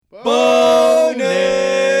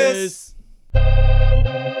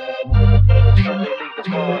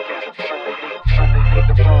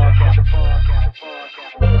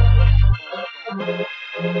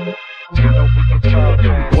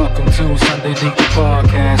League the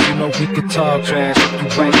podcast. You know we can talk trash.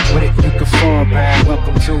 If you ain't with it, you can fall back.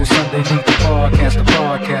 Welcome to Sunday League the podcast, the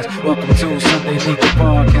podcast. Welcome to Sunday League the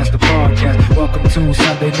podcast, the podcast. Welcome to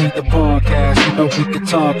Sunday League the podcast. You know we can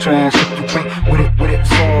talk trash. If you ain't with it,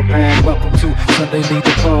 fall back. Welcome to Sunday League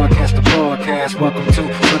the podcast, the podcast. Welcome to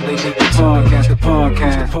Sunday League the podcast, the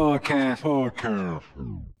podcast, the podcast.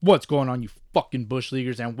 What's going on, you fucking Bush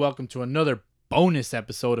Leaguers, and welcome to another bonus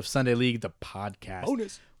episode of Sunday League, the podcast.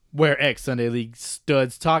 Bonus. Where ex-Sunday League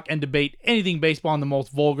studs talk and debate anything baseball in the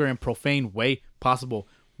most vulgar and profane way possible.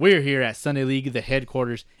 We're here at Sunday League, the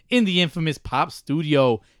headquarters in the infamous Pop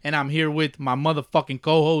Studio, and I'm here with my motherfucking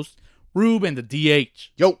co-host, Rube and the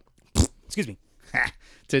DH. Yo. Excuse me.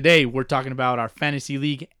 Today, we're talking about our Fantasy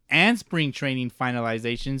League and Spring Training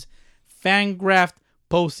finalizations, Fangraft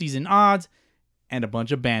postseason odds, and a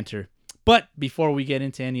bunch of banter. But before we get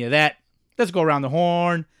into any of that, let's go around the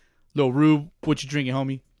horn. Lil Rube, what you drinking,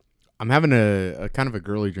 homie? I'm having a kind of a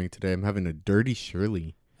girly drink today. I'm having a Dirty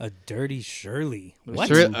Shirley. A Dirty Shirley. What?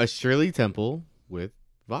 A Shirley Temple with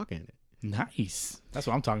vodka in it. Nice. That's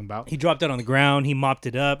what I'm talking about. He dropped it on the ground. He mopped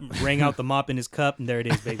it up, rang out the mop in his cup, and there it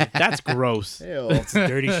is, baby. That's gross. It's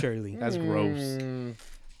Dirty Shirley. That's gross.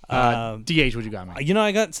 DH, what you got, man? You know,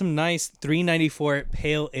 I got some nice 394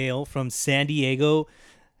 Pale Ale from San Diego,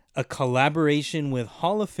 a collaboration with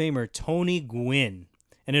Hall of Famer Tony Gwynn.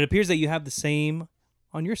 And it appears that you have the same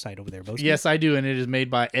on your side over there, Boski. Yes, I do, and it is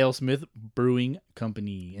made by AleSmith Brewing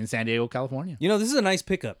Company in San Diego, California. You know, this is a nice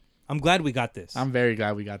pickup. I'm glad we got this. I'm very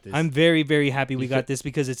glad we got this. I'm very, very happy we got this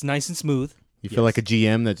because it's nice and smooth. You feel like a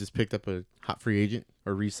GM that just picked up a hot free agent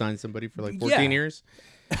or re-signed somebody for like 14 years?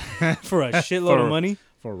 For a shitload of money.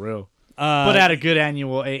 For real. But at a good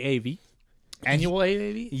annual AAV. Annual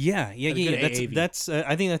AAV? Yeah. AAV. That's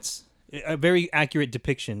I think that's a very accurate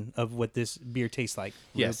depiction of what this beer tastes like.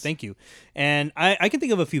 Yes. Thank you. And I can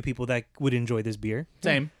think of a few people that would enjoy this beer.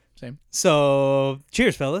 Same. So,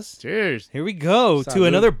 cheers, fellas. Cheers. Here we go to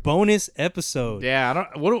another bonus episode. Yeah,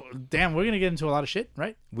 damn, we're going to get into a lot of shit,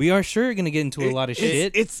 right? We are sure going to get into a lot of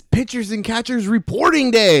shit. It's pitchers and catchers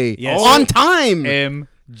reporting day. Yes. On time.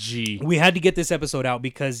 MG. We had to get this episode out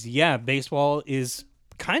because, baseball is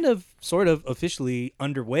kind of, sort of officially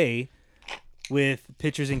underway with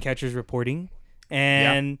pitchers and catchers reporting.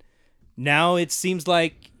 And now it seems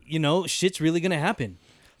like, shit's really going to happen.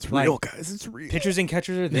 It's real, guys. It's real. Pitchers and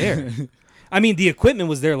catchers are there. I mean, the equipment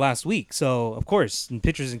was there last week, so of course,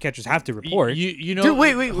 pitchers and catchers have to report. You know, Dude,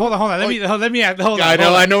 wait. Hold on. Let me hold on.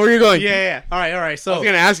 I know where you're going. Yeah. All right. So I was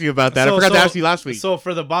gonna ask you about that. I forgot to ask you last week. So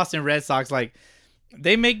for the Boston Red Sox, like,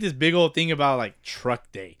 they make this big old thing about like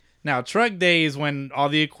truck day. Now, truck day is when all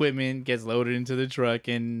the equipment gets loaded into the truck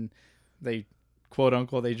and they, quote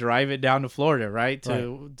unquote, they drive it down to Florida, right?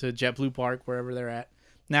 To JetBlue Park, wherever they're at.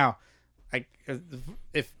 Now,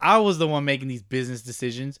 if I was the one making these business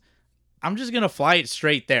decisions, I'm just going to fly it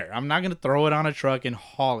straight there. I'm not going to throw it on a truck and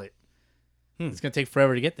haul it. It's going to take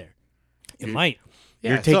forever to get there. It might.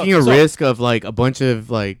 You're taking a risk of like a bunch of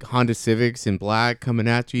like Honda Civics in black coming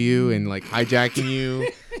after you and like hijacking you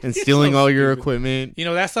and stealing all your equipment.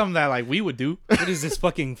 That's something that like we would do. What is this,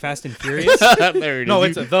 fucking Fast and Furious? There it is. No,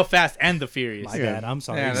 it's The Fast and the Furious. My bad. I'm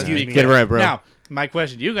sorry. Yeah, let's Excuse be me. Get it right, bro. Now, my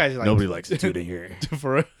question to you guys is like, Nobody likes it in here.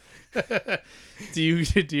 for do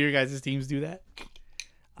your guys' teams do that?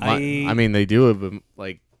 I mean, they do it, but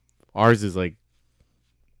like ours is like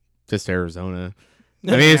just Arizona.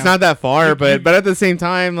 I mean, it's not that far, but at the same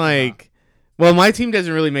time, like, well, my team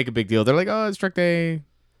doesn't really make a big deal. They're like, oh, it's truck day,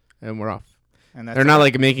 and we're off. And they're not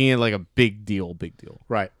like making it like a big deal.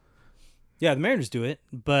 Right. Yeah, the Mariners do it,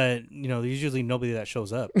 but there's usually nobody that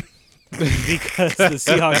shows up because the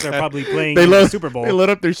Seahawks are probably playing in the Super Bowl. They load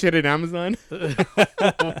up their shit at Amazon.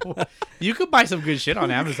 You could buy some good shit on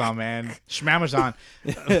Amazon, man. Schmamazon.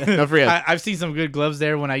 Don't forget. I've seen some good gloves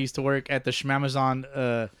there when I used to work at the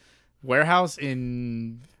Schmamazon warehouse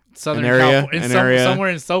in Southern California, somewhere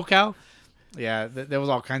in SoCal. Yeah, there was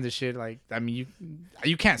all kinds of shit. Like, I mean,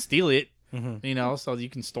 you can't steal it, so you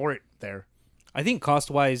can store it there. I think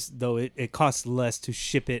cost-wise, though, it costs less to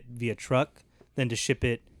ship it via truck than to ship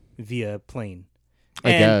it via plane.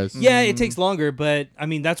 I guess. Yeah, it takes longer, but I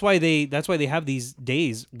mean that's why they have these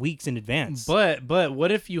days weeks in advance. But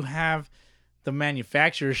what if you have the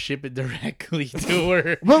manufacturer ship it directly to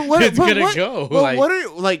where it's gonna go?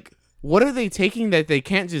 Well, what are they taking that they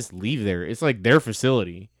can't just leave there? It's like their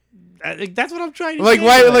facility. That's what I'm trying to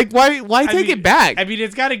say. Why take it back? I mean,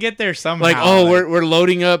 it's got to get there somehow. Like, we're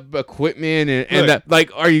loading up equipment and that, like,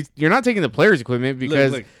 you're not taking the players' equipment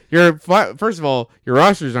because you're first of all, your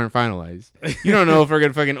rosters aren't finalized. You don't know if we're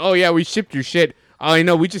gonna fucking we shipped your shit. All I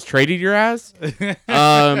know, we just traded your ass.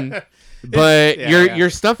 but Yeah, your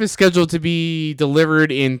stuff is scheduled to be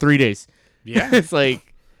delivered in 3 days. Yeah. It's like,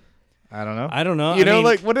 I don't know. I don't know. you I know, mean,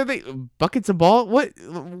 like, what are they? Buckets of ball? What?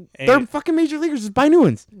 They're fucking major leaguers. Just buy new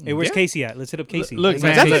ones. hey, where's Yeah. Casey at? Let's hit up Casey. Look, Let's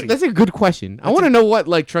man, ask That's Casey. a good question. I want to know what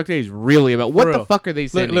like Truck Day is really about. What For the real. fuck are they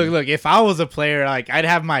saying? Look. If I was a player, like I'd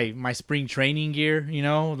have my spring training gear. You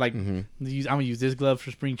know, like Mm-hmm. I'm gonna use this glove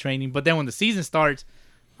for spring training. But then when the season starts,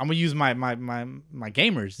 I'm gonna use my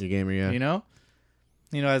gamers. Your gamer, yeah. You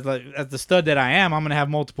know, as the stud that I am, I'm gonna have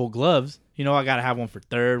multiple gloves. You know, I gotta have one for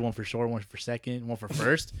third, one for short, one for second, one for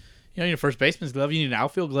first. You know, your first baseman's glove. You need an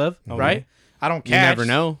outfield glove, right? I don't You catch. never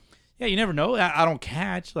know. Yeah, you never know. I don't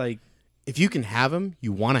catch. Like, If you can have them,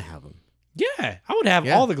 you want to have them. yeah, I would have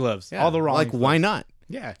Yeah. all the gloves, all the Rawlings Like, why gloves. not?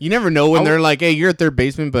 Yeah, You never know when I they're like, "Hey, you're a third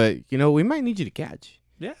baseman, but you know we might need you to catch."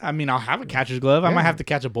 yeah. I mean, I'll have a catcher's glove. I Yeah. might have to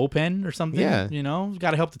catch a bullpen or something. Yeah. You know,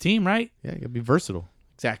 got to help the team, right? Yeah, you gotta be versatile.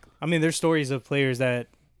 Exactly. I mean, there's stories of players that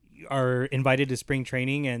are invited to spring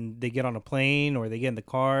training and they get on a plane or they get in the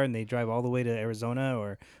car and they drive all the way to Arizona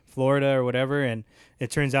or Florida or whatever, and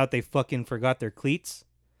it turns out they fucking forgot their cleats.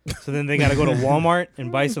 So then they got to go to Walmart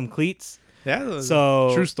and buy some cleats. Yeah.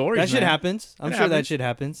 So true stories. That shit man. happens. I'm It sure that happens. shit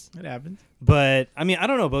happens. It happens. But I mean, I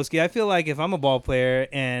don't know, Boski. I feel like if I'm a ball player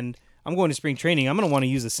and I'm going to spring training, I'm gonna want to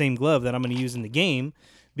use the same glove that I'm gonna use in the game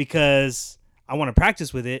because I want to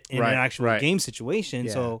practice with it in Right, an actual right. game situation.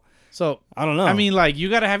 Yeah. So So I don't know. I mean, like you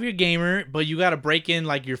got to have your gamer, but you got to break in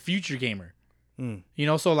like your future gamer. Mm. You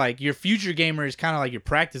know, so like your future gamer is kind of like your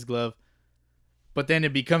practice glove, but then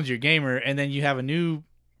it becomes your gamer, and then you have a new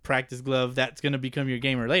practice glove that's gonna become your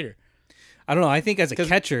gamer later I don't know. I think as a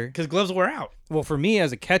catcher, because gloves wear out. well, for me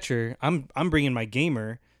as a catcher, I'm bringing my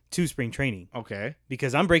gamer to spring training Okay.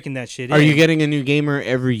 because I'm breaking that shit. Are in. you getting a new gamer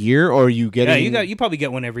every year, or are you getting? Yeah, you probably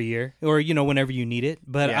get one every year, or whenever you need it.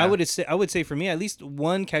 But Yeah. I would say for me, at least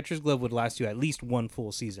one catcher's glove would last you at least one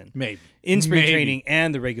full season Maybe in spring Maybe. training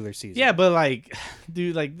and the regular season. Yeah, but like,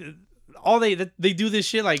 dude, like all they do this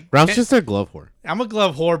shit like. Ralph's just a glove whore. I'm a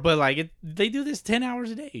glove whore, but like they do this 10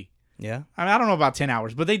 hours a day. yeah. I mean, I don't know about 10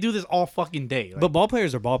 hours, but they do this all fucking day. Like, But ball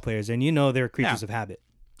players are ball players, and you know they're creatures Yeah. of habit.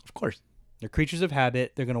 of course. They're creatures of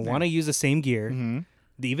habit. They're gonna want to use the same gear, Mhm.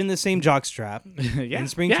 even the same jock strap Yeah. in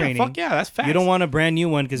spring yeah, training. Fuck yeah, that's fast. You don't want a brand new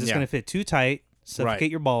one because it's Yeah. gonna fit too tight, suffocate Right.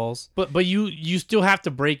 your balls. But you still have to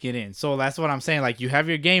break it in. So that's what I'm saying. Like you have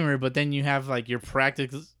your gamer, but then you have like your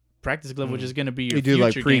practice glove, which is going to be your You do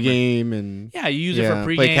like future gamer. pregame and Yeah, you use it for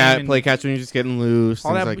pregame. play and catch when you're just getting loose.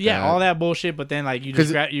 all things that. like Yeah, that. all that bullshit. But then like you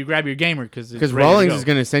just grab your gamer because Rawlings is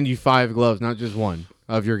gonna send you 5 gloves, not just one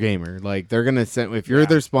of your gamer. Like they're gonna send if you're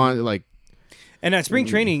their spawn. Like And at spring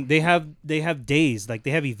training, they have days, like they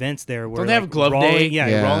have events there where Don't they have like, glove Rawlings- day? Yeah,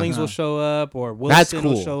 Yeah. Rawlings will show up or Wilson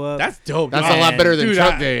will cool. show up. That's dope. That's dude. a lot better than Dude,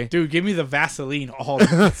 Truck Day. Dude, give me the Vaseline all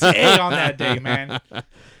day on that day, man.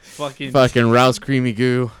 Fucking. fucking Ralph's creamy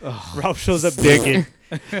goo. Ralph shows up Stick. naked.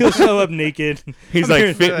 He'll show up naked. He's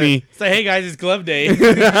like, fit me. Say, hey guys, it's glove day.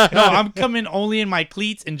 No, I'm coming only in my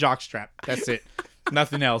cleats and jock strap. That's it.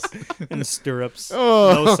 Nothing else. in stirrups.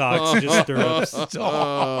 Oh. No socks, just stirrups.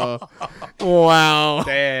 Wow.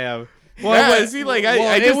 Damn. Yeah, see, like,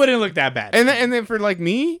 I it just- wouldn't look that bad. And then for like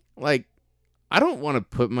me, like I don't want to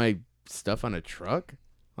put my stuff on a truck.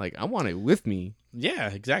 Like I want it with me. yeah,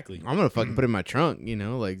 exactly. I'm gonna fucking put it in my trunk. You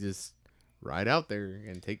know, like just ride out there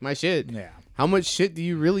and take my shit. Yeah. How much shit do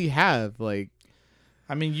you really have? Like,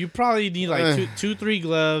 I mean, you probably need like two, 3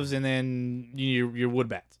 gloves, and then your wood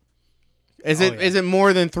bats. is Oh, it yeah.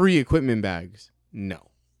 more than 3 equipment bags? No.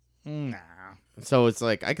 Nah. So it's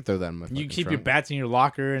like I could throw that in my. You fucking keep your trunk. bats in your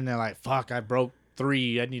locker, and they're like, "Fuck, I broke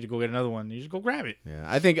 3. I need to go get another one." You just go grab it. Yeah,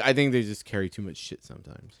 I think they just carry too much shit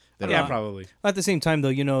sometimes. They don't Yeah, know. probably. At the same time,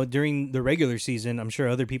 though, during the regular season, I'm sure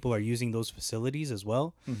other people are using those facilities as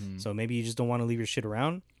well. Mm-hmm. So maybe you just don't want to leave your shit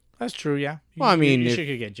around. That's true. Yeah. Well, I mean, you if- shit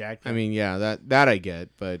could get jacked. I mean, yeah, that I get,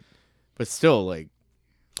 but still, like,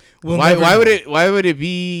 We'll why never would know. it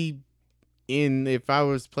be in if I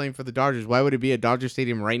was playing for the Dodgers? Why would it be at Dodger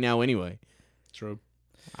Stadium right now anyway? True.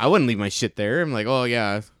 I wouldn't leave my shit there. I'm like, oh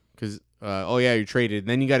yeah, because oh yeah, you're traded. And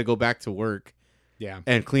then you got to go back to work Yeah.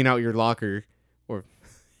 and clean out your locker, or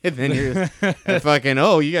and then you're fucking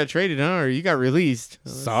you got traded, huh? Or you got released.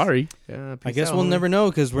 Sorry. Yeah, I peace guess out, we'll homie. never know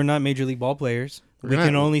because we're not Major League Ball players. We're We not-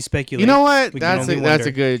 can only speculate. You know what? We can That's only a wonder.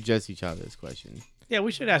 good Jesse Chavez question. Yeah,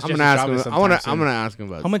 we should ask. I'm Jesse gonna ask Chavez him. sometime I'm gonna soon. ask him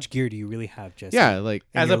about. How much gear do you really have, Jesse? Yeah, like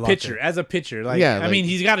in as your a locker? pitcher. As a pitcher, like Yeah, I mean, like-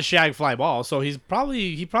 he's got a shag fly ball, so he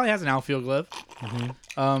probably has an outfield glove.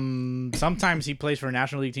 Sometimes he plays for a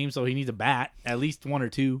National League team, so he needs a bat, at least 1 or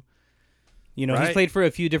 2. He's Right. played for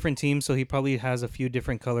a few different teams, so he probably has a few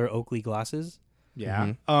different color Oakley glasses.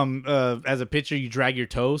 Yeah. As a pitcher, you drag your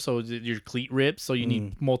toe, so your cleat rips. So you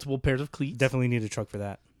need multiple pairs of cleats. Definitely need a truck for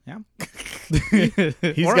that. Yeah.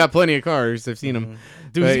 He's got plenty of cars. I've seen him.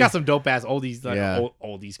 Dude, he's got some dope ass oldies. Like, Yeah.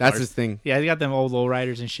 oldies. That's cars. his thing. Yeah, he got them old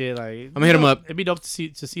lowriders and shit. Like, I'm gonna hit him up. It'd be dope to see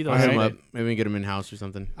those. I'll hit him right? up. Maybe get him in house or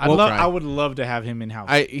something. I would love to have him in house.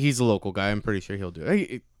 He's a local guy. I'm pretty sure he'll do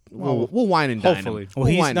it. We'll wine and dine hopefully. him. Well,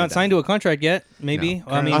 he's not signed to a contract yet. Maybe. No.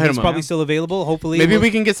 I mean, I'll hit he's him probably up. still available. Hopefully, Maybe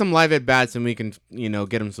we can get some live at bats and we can,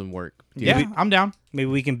 get him some work. Yeah, I'm down. maybe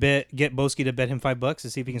we can get Boski to bet him $5 to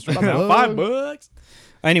see if he can strike him Oh. out. $5.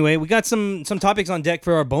 Anyway, we got some topics on deck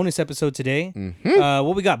for our bonus episode today.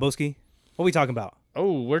 What we got, Boski? What we talking about?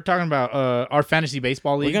 Oh, we're talking about our fantasy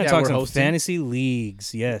baseball league. We're gonna that talk we're some hosting. fantasy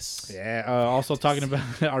leagues. Yes. Yeah. Also talking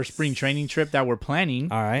about our spring training trip that we're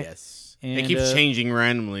planning. All right. Yes. And, it keeps changing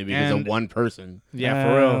randomly because of one person. Yeah,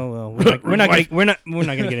 for real. Well, we're not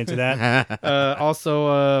gonna get into that.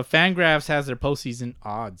 Also, Fangraphs has their postseason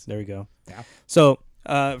odds. There we go. Yeah. So,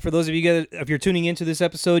 for those of you guys, if you're tuning into this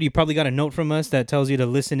episode, you probably got a note from us that tells you to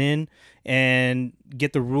listen in and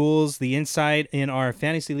get the rules, the insight in our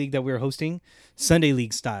fantasy league that we're hosting, Sunday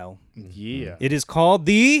League style. Yeah. It is called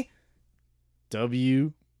the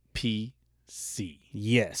WPC.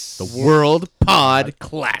 Yes. The World Pod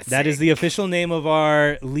Classic. That is the official name of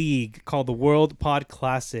our league called the World Pod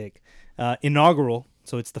Classic. Inaugural.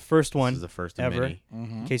 So it's the first one This is the first of ever. many.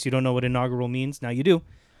 In case you don't know what inaugural means, now you do.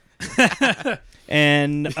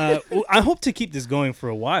 And I hope to keep this going for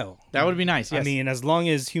a while. That would be nice. Yes. I mean, as long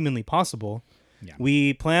as humanly possible. Yeah.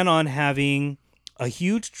 We plan on having a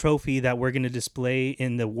huge trophy that we're going to display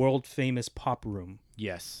in the world famous pop room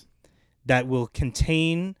yes. that will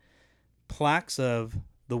contain plaques of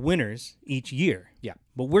the winners each year. Yeah.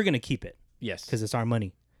 But we're going to keep it Yes. because it's our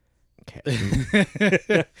money. Okay.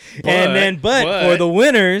 But for the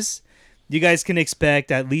winners, you guys can expect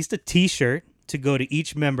at least a T-shirt to go to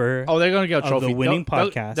each member. Oh, they're gonna get a of trophy. the winning They'll-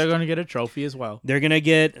 podcast. They're gonna get a trophy as well. They're gonna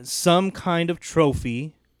get some kind of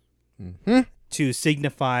trophy to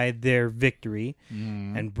signify their victory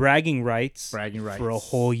and bragging rights for a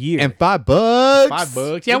whole year. And $5.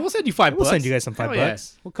 $5. Yeah, we'll send you $5. We'll send you guys some $5. Hell yeah.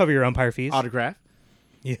 We'll cover your umpire fees. Autograph.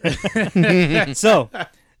 So,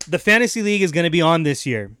 the fantasy league is going to be on this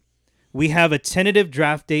year. We have a tentative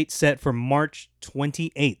draft date set for March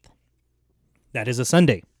 28th. That is a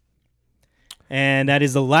Sunday. And that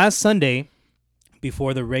is the last Sunday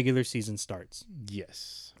before the regular season starts.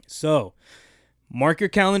 Yes. So, mark your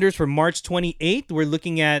calendars for March 28th. We're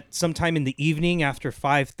looking at sometime in the evening after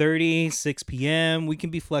 5:30, 6 p.m. We can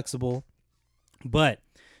be flexible. But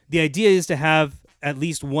the idea is to have at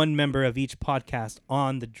least one member of each podcast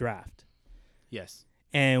on the draft. Yes.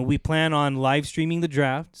 And we plan on live streaming the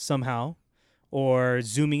draft somehow or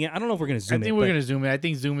zooming it. I don't know if we're going to zoom I it. think we're but- gonna zoom it. I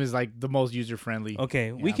think Zoom is like the most user friendly.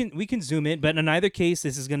 Okay, we can zoom it, but in either case,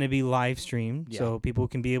 this is going to be live streamed, so people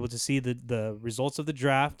can be able to see the results of the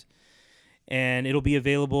draft, and it'll be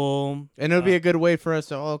available. And it'll be a good way for us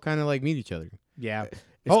to all kind of like meet each other. Yeah.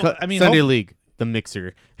 It's Sunday League, the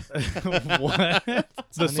mixer. What? The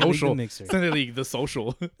Sunday League, the social. mixer. Sunday League, the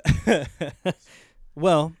social.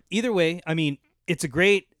 Well, either way, I mean, it's a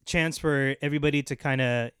great chance for everybody to kind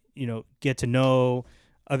of get to know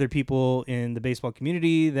other people in the baseball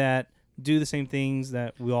community that do the same things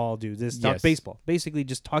that we all do. Just talk Yes. baseball, basically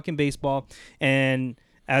just talking baseball. And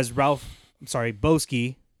as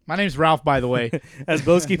Boski. My name's Ralph, by the way. As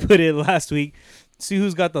Boski put it last week, see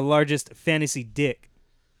who's got the largest fantasy dick.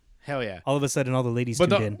 Hell yeah. All of a sudden, all the ladies But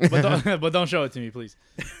tuned don't, but don't show it to me, please.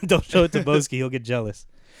 in. Don't show it to Boski; he'll get jealous.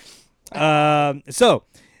 So,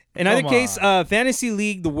 in either Come case, Fantasy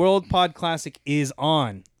League, the World Pod Classic is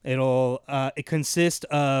on. It consists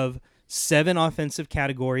of 7 offensive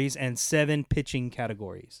categories and 7 pitching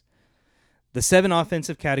categories. The 7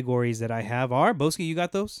 offensive categories that I have are Boski. You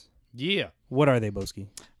got those? Yeah. What are they, Boski?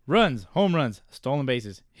 Runs, home runs, stolen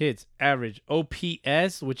bases, hits, average,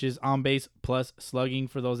 OPS, which is on base plus slugging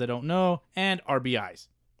for those that don't know, and RBIs.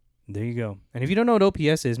 There you go. And if you don't know what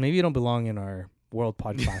OPS is, maybe you don't belong in our World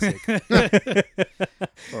Pod Classic.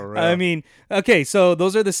 For real. I mean, okay, so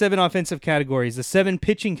those are the 7 offensive categories. The 7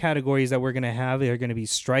 pitching categories that we're going to have are going to be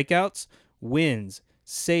strikeouts, wins,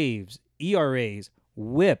 saves, ERAs,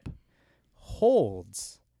 whip,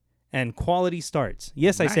 holds, and quality starts.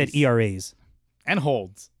 Yes, I said Nice. ERAs. and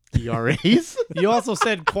holds. ERAs? You also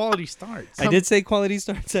said quality starts. I did say quality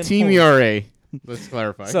starts and Team holds. ERA. Let's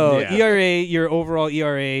clarify. So Yeah. ERA, your overall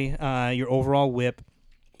ERA, your overall whip,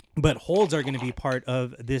 but holds are going to be part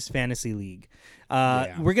of this fantasy league.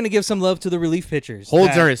 We're going to give some love to the relief pitchers.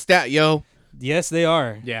 Holds are a stat, yo. Yes, they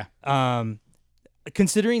are. Yeah.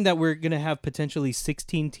 Considering that we're going to have potentially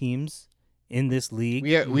 16 teams in this league.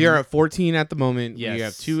 We are at 14 at the moment.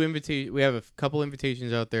 Yes. We have a couple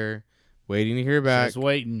invitations out there waiting to hear back. Just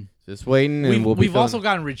waiting. And We've also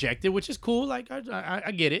gotten rejected, which is cool. Like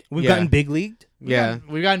I get it. We've Yeah. gotten big leagued.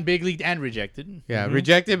 We've gotten big leagued and rejected. Yeah,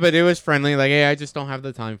 rejected, but it was friendly. Like, hey, I just don't have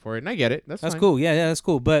the time for it, and I get it. That's fine. Cool. Yeah, that's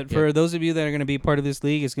cool. But for those of you that are going to be part of this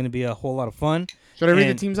league, it's going to be a whole lot of fun. Should I read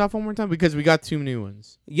the And- teams off one more time because we got 2 new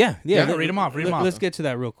ones? Yeah. Read 'em off, Let's get to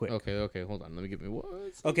that real quick. Okay. Hold on. Let me get me what.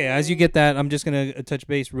 Okay, as you get that, I'm just going to touch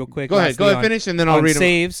base real quick. Go ahead, Lastly, finish, and then I'll on read them.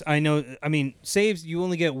 saves. Saves, you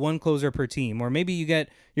only get one closer per team, or maybe you're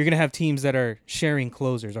going to have teams that are sharing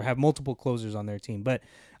closers or have multiple closers on their team. But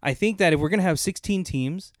I think that if we're going to have 16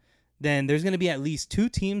 teams, then there's going to be at least 2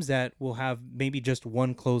 teams that will have maybe just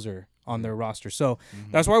one closer on their roster. So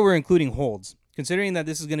that's why we're including holds. Considering that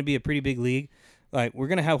this is going to be a pretty big league, like we're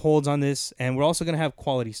going to have holds on this, and we're also going to have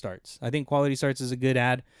quality starts. I think quality starts is a good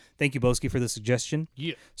ad. Thank you, Boski, for the suggestion.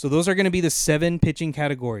 Yeah. So those are going to be the 7 pitching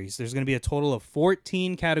categories. There's going to be a total of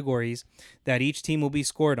 14 categories that each team will be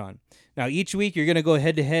scored on. Now, each week you're going to go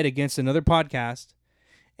head-to-head against another podcast,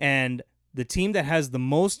 and the team that has the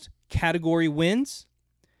most category wins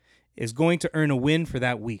is going to earn a win for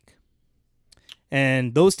that week.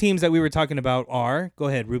 And those teams that we were talking about are... Go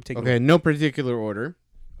ahead, Rube, take it away. Okay, no particular order.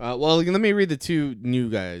 Well, let me read the 2 new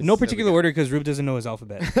guys. No particular order because Rube doesn't know his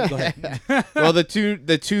alphabet. Go ahead. Well,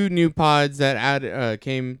 the two new pods that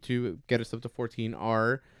came to get us up to 14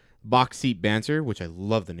 are Box Seat Banter, which I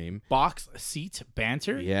love the name. Box seat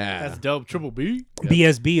banter. Yeah. That's dope. Triple B.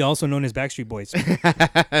 BSB, also known as Backstreet Boys.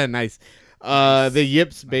 Nice. The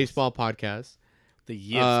Yips Baseball Podcast. The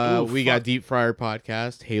yips. We got Deep Fryer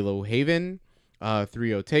Podcast, Halo Haven,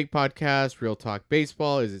 3-0 Take Podcast, Real Talk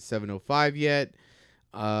Baseball. Is it 7:05 yet?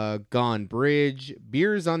 Gone Bridge,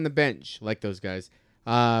 Beers on the Bench, like those guys.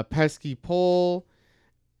 Pesky Pole,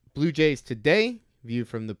 Blue Jays Today, View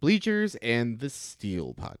from the Bleachers, and the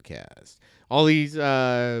Steel Podcast. All these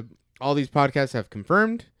podcasts have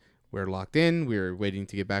confirmed. We're locked in. We're waiting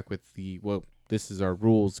to get back with this is our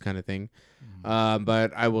rules kind of thing.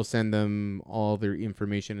 But I will send them all their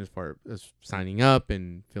information as far as signing up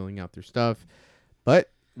and filling out their stuff.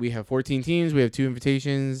 But we have 14 teams. We have 2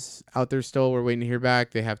 invitations out there still. We're waiting to hear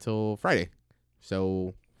back. They have till Friday.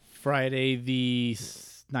 So Friday the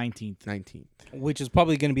 19th. Which is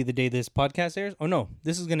probably going to be the day this podcast airs. Oh, no.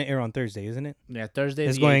 This is going to air on Thursday, isn't it? Yeah, Thursday.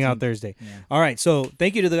 It's the going 18th. out Thursday. Yeah. All right. So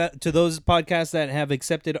thank you to those podcasts that have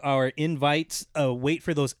accepted our invites. Wait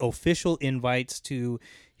for those official invites to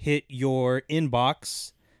hit your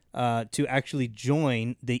inbox to actually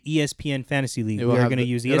join the ESPN Fantasy League. We are going to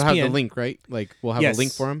use ESPN. It'll have the link, right? Like we'll have a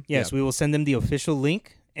link for them. Yes, we will send them the official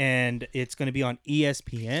link, and it's going to be on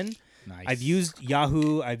ESPN. Nice. I've used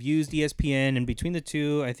Yahoo, I've used ESPN, and between the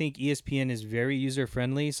two, I think ESPN is very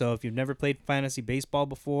user-friendly. So if you've never played fantasy baseball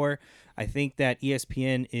before, I think that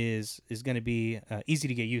ESPN is going to be easy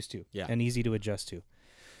to get used to and easy to adjust to.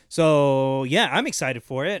 So, yeah, I'm excited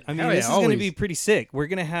for it. I mean, this is going to be pretty sick. We're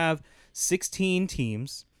going to have 16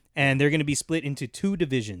 teams, and they're going to be split into 2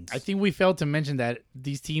 divisions. I think we failed to mention that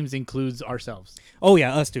these teams includes ourselves. Oh,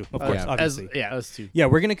 yeah, us too, of course, obviously. Us too. Yeah,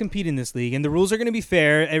 we're going to compete in this league, and the rules are going to be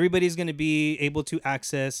fair. Everybody's going to be able to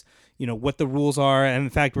access, what the rules are. And in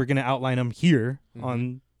fact, we're going to outline them here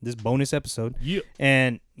on this bonus episode. Yeah.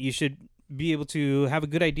 And you should be able to have a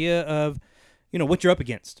good idea of, what you're up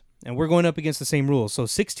against. And we're going up against the same rules. So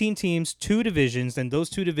 16 teams, 2 divisions, and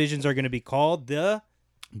those 2 divisions are going to be called the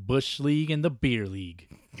Bush League and the Beer League.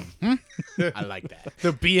 I like that.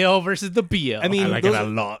 The BL versus the BL. I mean, like those, it a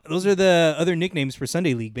lot. Those are the other nicknames for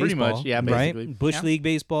Sunday League Pretty baseball. much, yeah, basically. Right? Bush Yeah. League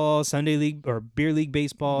baseball, Sunday League, or Beer League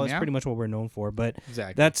baseball is Yeah. pretty much what we're known for. But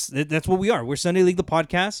Exactly. that's what we are. We're Sunday League, the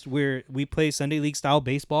podcast, where we play Sunday League style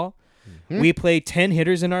baseball. We play 10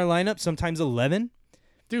 hitters in our lineup, sometimes 11.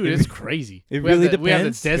 Dude, it's crazy. It We have really We have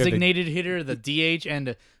the depends. designated hitter, the DH,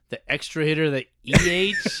 and the extra hitter, the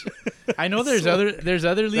EH. I know there's other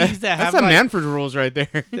leagues that That's have the like, Manfred rules right there.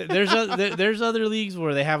 there's other leagues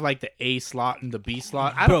where they have like the A slot and the B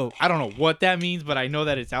slot. I Bro. don't know what that means, but I know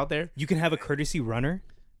that it's out there. You can have a courtesy runner.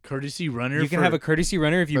 Courtesy runner. You can have a courtesy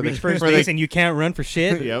runner if you for the- reach first for the- base and you can't run for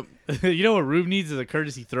shit. Yep. You know what Rube needs is a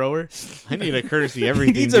courtesy thrower. I need a courtesy He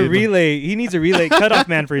everything. needs a dude. relay. He needs a relay cutoff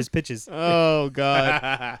man for his pitches. Oh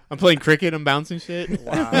god. I'm playing cricket. I'm bouncing shit.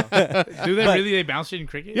 Wow. Do they really? They bounce shit in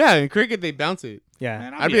cricket? Yeah, in cricket they bounce it. Yeah.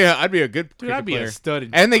 Man, I'd be a good dude, cricket I'd be player. a stud. In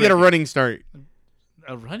And they get a cricket. running start.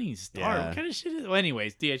 A running start. Yeah. What kind of shit is? Well,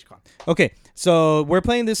 anyways, DH con. Okay, so we're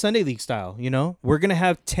playing this Sunday League style, We're going to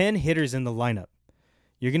have 10 hitters in the lineup.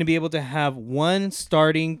 You're going to be able to have 1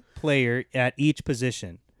 starting player at each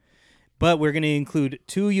position. But we're going to include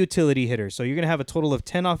 2 utility hitters. So you're going to have a total of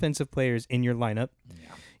 10 offensive players in your lineup.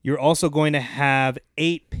 You're also going to have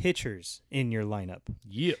 8 pitchers in your lineup.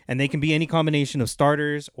 Yeah. And they can be any combination of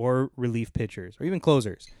starters or relief pitchers or even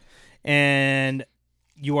closers. And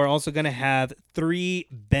you are also going to have 3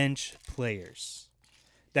 bench players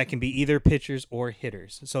that can be either pitchers or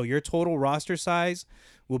hitters. So your total roster size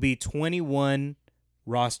will be 21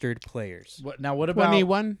 rostered players. What about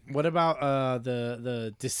 21? What about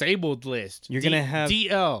the disabled list? You're gonna have-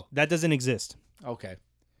 DL. That doesn't exist. Okay.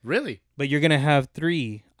 Really? But you're going to have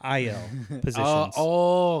 3 IL positions.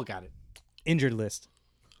 Got it. Injured list.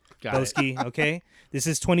 Got it. Boski, okay? This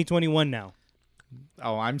is 2021 now.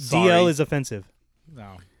 Oh, I'm sorry. DL is offensive.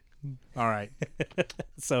 no. All right.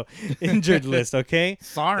 So, injured list, okay?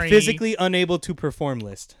 Sorry. Physically unable to perform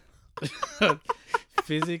list.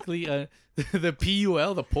 Physically, the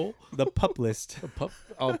PUL, the pull, The pup list. the pup.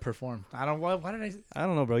 Oh, perform. I don't. Why did I? I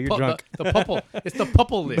don't know, bro. You're drunk. The pupple. It's the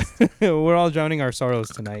pupple list. We're all drowning our sorrows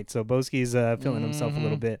tonight. So, Boski's feeling himself a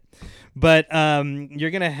little bit. But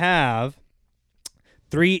you're going to have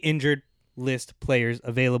 3 injured list players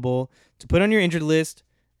available to put on your injured list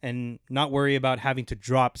and not worry about having to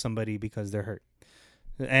drop somebody because they're hurt.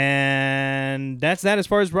 And that's that as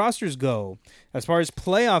far as rosters go. As far as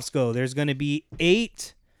playoffs go, there's going to be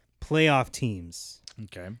 8 playoff teams.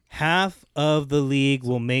 Okay. Half of the league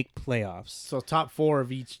will make playoffs. So top 4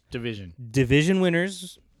 of each division. Division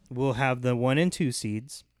winners will have the 1 and 2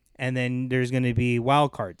 seeds, and then there's going to be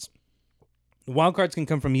wild cards. Wild cards can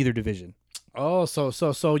come from either division. Oh,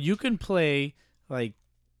 so you can play like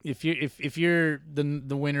if you're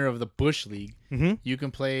the winner of the Bush League, Mm-hmm. you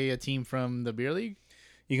can play a team from the Beer League.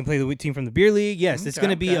 You can play the team from the beer league. Yes, it's Okay,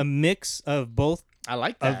 going to be okay. a mix of both I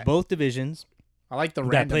like that. divisions I like the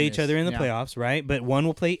that play each randomness. other in the Yeah. playoffs, right? But one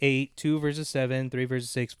will play 8, 2 versus 7, 3 versus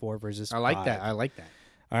 6, 4 versus I like 5. that. I like that.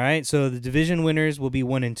 All right, so the division winners will be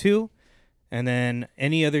 1 and 2, and then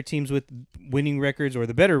any other teams with winning records or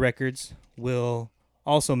the better records will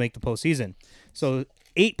also make the postseason. So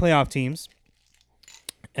 8 playoff teams,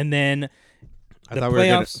 and then I the thought we were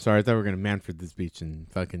gonna, playoffs. sorry, I thought we were gonna Manfred this beach and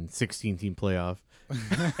fucking 16-team playoff.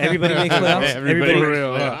 Everybody makes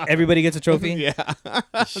playoffs. Everybody gets a trophy. Yeah.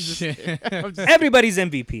 Everybody's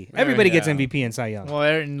MVP. Everybody gets Yeah. MVP in Cy Young. Well,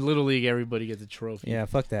 in Little League, everybody gets a trophy. Yeah,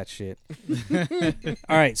 fuck that shit.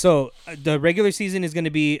 All right, so the regular season is going to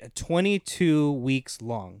be 22 weeks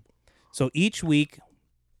long. So each week,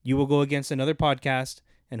 you will go against another podcast,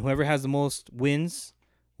 and whoever has the most wins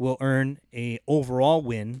will earn a overall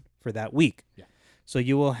win for that week. Yeah. So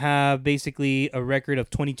you will have basically a record of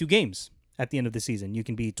 22 games at the end of the season. You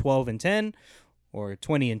can be 12-10, or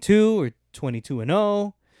 20-2, or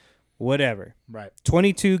 22-0, whatever. Right.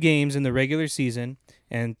 22 games in the regular season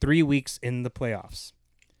and 3 weeks in the playoffs.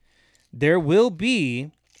 There will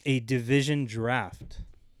be a division draft.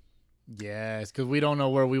 Yes, because we don't know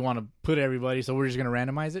where we want to put everybody, so we're just gonna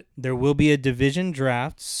randomize it. There will be a division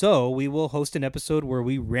draft, so we will host an episode where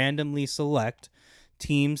we randomly select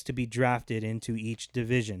teams to be drafted into each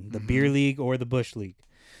division, the Beer League or the Bush League.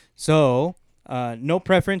 So, no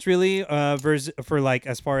preference really for like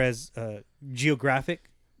as far as geographic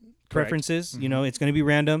preferences. You know, it's going to be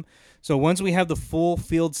random. So once we have the full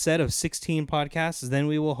field set of 16 podcasts, then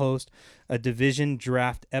we will host a division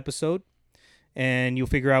draft episode, and you'll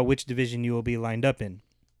figure out which division you will be lined up in.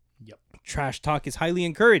 Yep. Trash talk is highly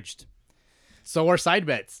encouraged. So are side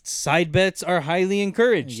bets. Side bets are highly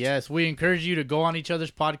encouraged. Yes, we encourage you to go on each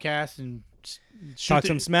other's podcasts and Talk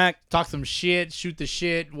some smack. talk some shit, shoot the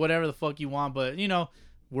shit, whatever the fuck you want. But you know,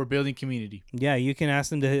 we're building community. Yeah, you can ask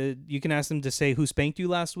them to say who spanked you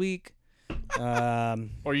last week.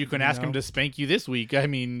 Or you can ask know. them to spank you this week. I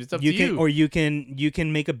mean, it's up You to can, you. or you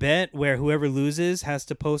can make a bet where whoever loses has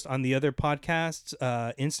to post on the other podcast's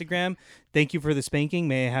Instagram. Thank you for the spanking.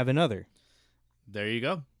 May I have another? There you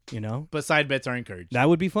go. You know, But side bets are encouraged. that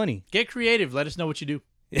would be funny. Get creative. Let us know what you do.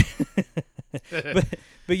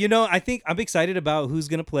 But you know, I think I'm excited about who's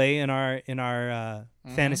gonna play in our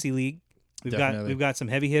fantasy league. Definitely. We've got some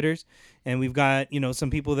heavy hitters, and we've got some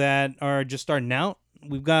people that are just starting out.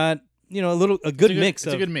 We've got a good mix It's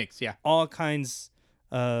of a good mix. Yeah. all kinds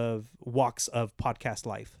of walks of podcast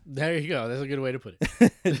life. There you go. That's a good way to put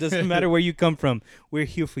it. It doesn't matter where you come from. We're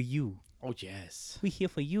here for you. Oh yes. We're here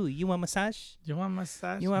for you. You want massage? You want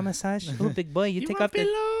massage? You want massage? Oh, big boy, you take want off the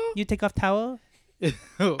pillow? you take off towel.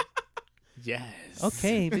 Yes.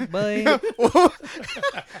 Okay, big boy.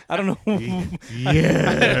 I don't know.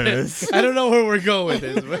 Yes. I don't know where we're going with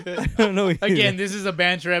this. But I don't know. either. again, this is a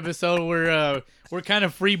banter episode. We're kind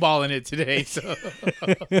of free balling it today. So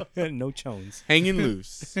no chones. Hanging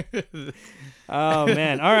loose. Oh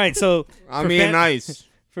man. All right. So I for mean, fan- nice.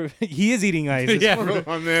 he is eating ice. This Yeah.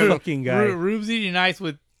 I mean, fucking guy. Rube's eating ice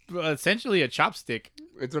with essentially a chopstick.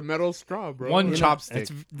 It's a metal straw, bro. One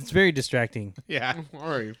chopstick. It's very distracting. Yeah, All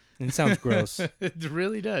right. It sounds gross. it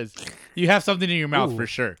really does. You have something in your mouth Ooh. for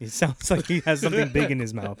sure. It sounds like he has something big in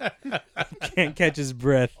his mouth. Can't catch his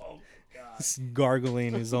breath. He's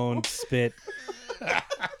gargling his own spit.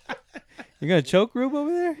 You're gonna choke, Rube, over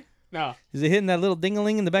there? No. Is it hitting that little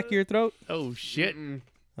ding-a-ling in the back of your throat? Oh shit!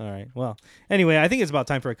 All right. Well, anyway, I think it's about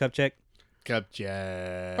time for a cup check. Cup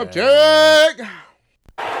check. Up check.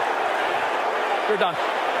 You're done.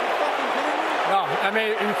 No, I mean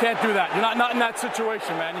you can't do that. You're not in that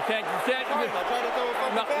situation, man. You can't. That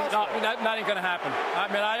ain't gonna happen. I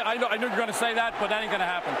mean, I knew you were gonna say that, but that ain't gonna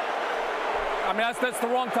happen. I mean, that's the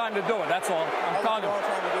wrong time to do it. That's all. I'm telling you. Wrong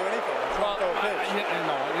time to do anything. Well,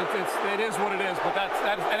 it is what it is, but that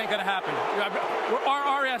ain't gonna happen.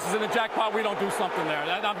 Our ass is in the jackpot. We don't do something there.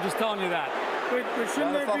 I'm just telling you that. But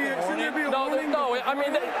shouldn't there be a warning? No. I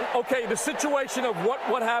mean, okay, the situation of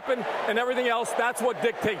what happened and everything else, that's what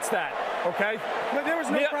dictates that. Okay. But there was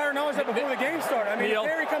no prior knowledge that before the game started. I mean, if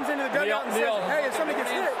Harry comes into the dugout and says, "Hey, if somebody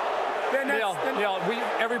gets hit," then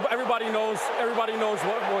everybody knows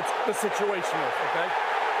what the situation is. Okay.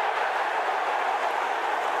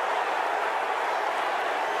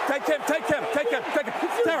 Take him. Terry.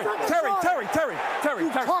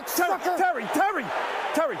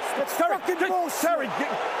 Terry,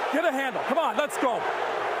 get a handle. Come on, let's go.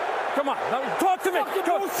 Come on, talk to me. Talk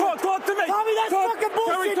to me. Tommy, that's fucking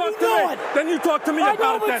bullshit. Terry, talk to me. Then you talk to me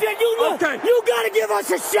about it. Okay. You gotta give us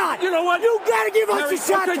a shot. You know what? You gotta give us Terry, a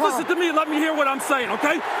shot, okay, Tom. listen to me. Let me hear what I'm saying,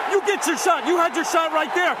 okay? You get your shot. You had your shot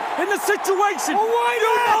right there in the situation. Well, why you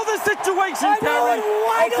not? know the situation, I know Terry. it.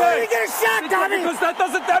 Why don't we get a shot, Tommy? Because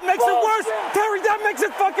that makes it worse. Terry, that makes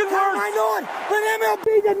it fucking worse. I know it. But MLB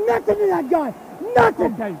did nothing to that guy.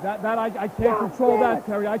 Nothing. Okay, I can't control that,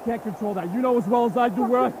 Terry. I can't control that. You know as well as I do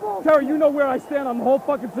Terry, you know where I stand on the whole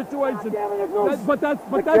fucking situation. But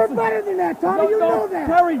you're better than that, Tommy. You know that.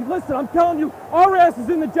 Terry, listen, I'm telling you, our ass is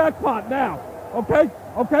in the jackpot now. Okay,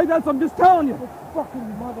 I'm just telling you. Fucking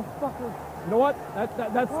motherfucker. You know what?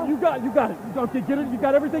 That's you got it. Okay, get it. You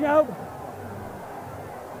got everything out.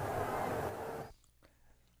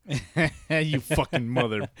 You fucking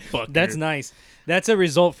motherfucker. That's nice. That's a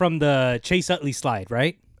result from the Chase Utley slide,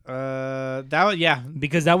 right? That was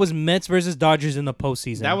Because that was Mets versus Dodgers in the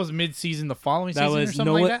postseason. That was mid-season, the following that season was or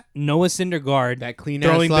something like that. Noah Syndergaard That clean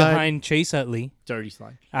throwing slide. behind Chase Utley Dirty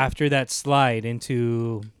slide. after that slide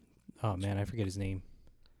into, oh man, I forget his name.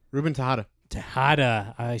 Ruben Tejada.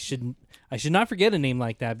 Tejada. I should not forget a name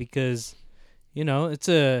like that because,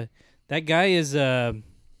 that guy is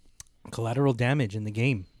collateral damage in the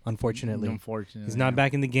game. Unfortunately, he's not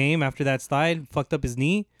back in the game after that slide. Fucked up his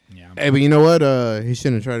knee. Yeah. Hey, but you know what? He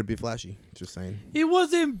shouldn't have tried to be flashy. Just saying. He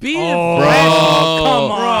wasn't being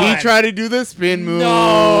come on. He tried to do the spin move.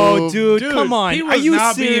 No, dude, come on. He was Are you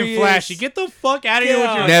not serious? being flashy. Get the fuck out of here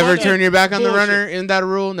with your Never fucking turn your back on the bullshit. runner. Isn't that a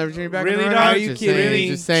rule? Never turn your back Really, on the dog? runner. Are you Just kidding saying, me?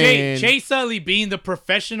 Just saying. Chase Utley, being the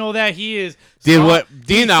professional that he is, Being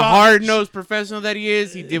the saw- hard-nosed professional that he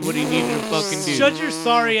is, he did what he needed to fucking do. Shut your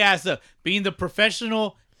sorry ass up. Being the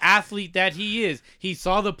professional athlete that he is, he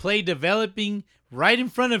saw the play developing right in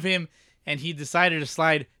front of him, and he decided to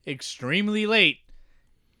slide extremely late.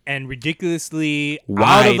 And ridiculously out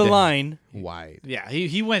Wide. of the line. Wide. Yeah,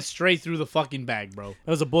 he went straight through the fucking bag, bro. It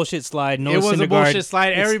was a bullshit slide. Noah It was a Syndergaard- bullshit slide.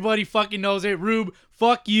 It's Everybody fucking knows it. Rube,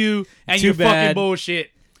 fuck you and Too your fucking bad. bullshit.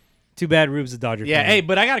 Too bad Rube's a Dodger Yeah, fan. hey,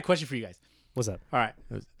 but I got a question for you guys. What's up? All right.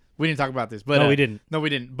 We didn't talk about this, but No, we didn't. No, we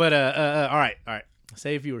didn't. But all right.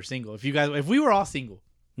 Say if you were single. If we were all single.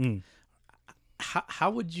 How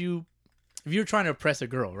would you, if you were trying to impress a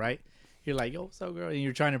girl, right? You're like, yo, what's up, girl? And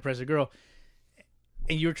you're trying to impress a girl,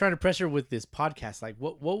 and you're trying to impress her with this podcast. Like,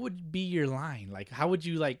 what would be your line? Like, how would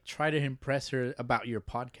you like try to impress her about your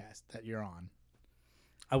podcast that you're on?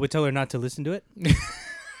 I would tell her not to listen to it.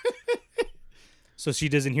 So she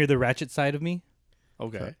doesn't hear the ratchet side of me.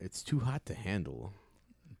 Okay. It's too hot to handle.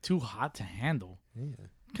 Too hot to handle. Yeah.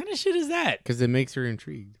 What kind of shit is that? Because it makes her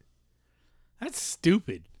intrigued. That's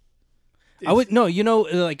stupid. I would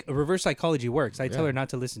like reverse psychology works. I tell her not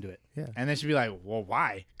to listen to it And then she'd be like, well,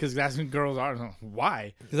 why? Because that's when girls are.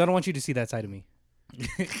 Why? because I don't want you to see that side of me.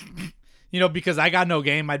 Because I got no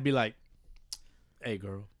game, I'd be like, hey,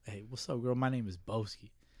 girl. Hey, what's up, girl? My name is Boski.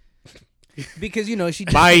 Because she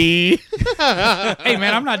Bye. Hey,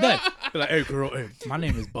 man, I'm not done. Be like, hey, girl. Hey, my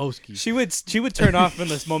name is Boski. she would turn off in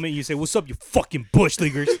this moment. You say, "What's up, you fucking bush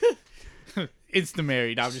leaguers?" Insta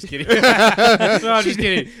married. No, I'm just kidding. No, I'm just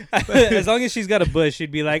kidding. As long as she's got a bush,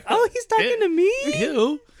 she'd be like, "Oh, he's talking to me."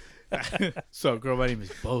 Ew. So, girl, my name is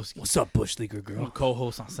Boski. What's up, Bush Leaguer I'm a girl?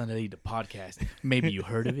 co-host on Sunday League, the podcast. Maybe you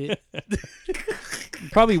heard of it.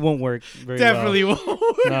 Probably won't work very Definitely well. won't.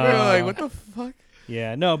 We're like, what the fuck?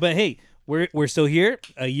 Yeah, no, but hey, we're still here.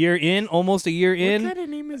 A year in, almost a year in. What kind of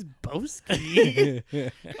name is Boski?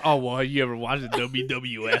 Oh, well, you ever watched the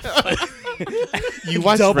WWF? You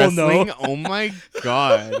watch Double wrestling? no. Oh my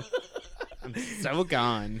god. I'm so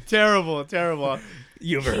gone. Terrible, terrible.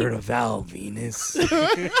 You ever heard of Val Venus?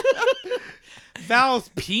 Val's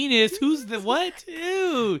penis? Who's the what?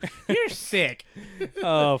 Ew, you're sick.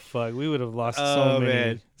 Oh fuck, we would have lost so Oh, many.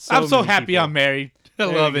 man. I'm so many happy people. I'm married. I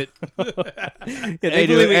love it. Yeah, Hey, thankfully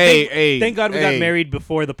dude, hey, thank God we got hey. married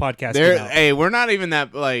before the podcast There, came out. hey, we're not even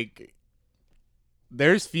that like.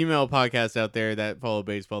 There's female podcasts out there that follow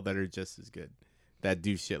baseball that are just as good, that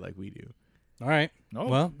do shit like we do. All right. Oh,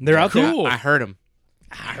 Well, they're out cool. I heard them.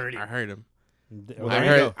 I heard it. I heard them. there. Well, I there you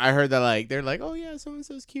heard. go. I heard that like they're like, oh yeah, so and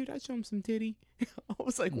so's cute. I show him some titty. I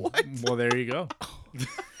was like, what? Well, there you go.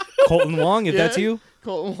 Colton Wong, if that's Yeah. you,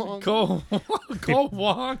 Colton Wong. Cole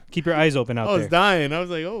Wong. keep your eyes open out I was there. dying. I was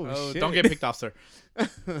like, oh, Oh, shit. don't get picked off, sir.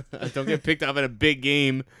 Don't get picked up at a big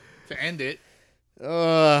game. To end it.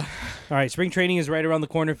 All right, spring training is right around the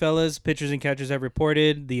corner, fellas. Pitchers and catchers have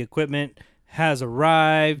reported. The equipment has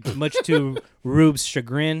arrived, much to Rube's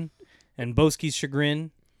chagrin and Boski's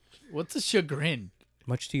chagrin. What's a chagrin?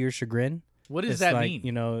 Much to your chagrin. What does It's that like, mean?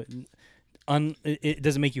 You know, it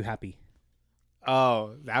doesn't make you happy.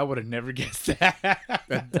 Oh, I would have never guessed that.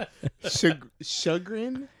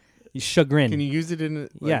 Chagrin? Chagrin. Can you use it in?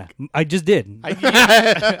 Yeah, I just did. I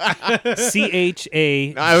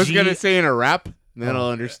CHA. was gonna say in a rap. Then I'll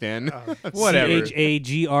understand. Whatever.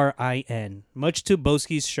 CHAGRIN. Much to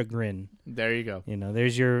Boski's chagrin. There you go. You know,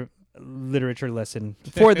 there's your literature lesson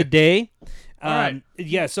for the day. All right.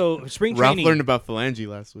 Yeah, so spring Ralph training. learned about phalange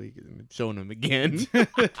last week. And showing him again.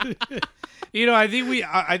 You know, I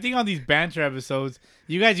think on these banter episodes,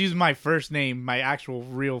 you guys use my first name, my actual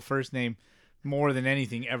real first name, more than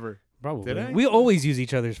anything ever. Probably. Did I? We always use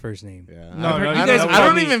each other's first name. Yeah. No, no, I you don't- guys I call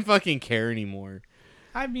don't me- even fucking care anymore.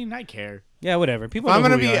 I mean, I care. Yeah, whatever. People If I'm know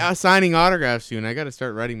gonna who we be are. signing autographs soon, I got to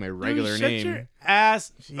start writing my regular Dude, shut name. your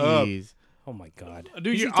ass up. Jeez. Oh my god. Dude,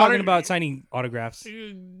 He's your talking auto- about signing autographs.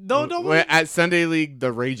 No, nobody, We're at Sunday League,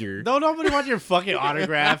 the Rager. no, nobody wants your fucking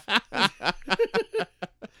autograph.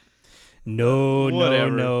 No,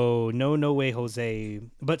 Whatever. no way, Jose.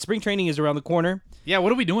 But spring training is around the corner. Yeah,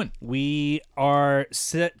 what are we doing? We are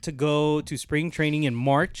set to go to spring training in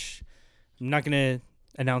March. I'm not gonna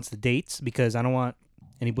announce the dates because I don't want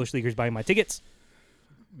any Bush Leaguers buying my tickets.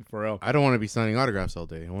 For real. I don't want to be signing autographs all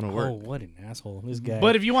day. I want to work. Oh, what an asshole! This guy.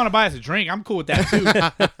 But if you want to buy us a drink, I'm cool with that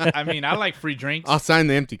too. I mean, I like free drinks. I'll sign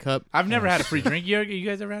the empty cup. I've never had a free drink. You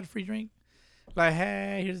guys ever had a free drink? Like,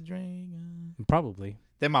 hey, here's a drink. Probably.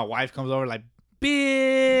 Then my wife comes over like,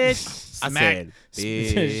 bitch. I Smack.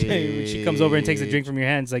 said, She comes over and takes a drink from your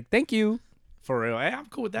hands. Like, thank you. For real. Hey, I'm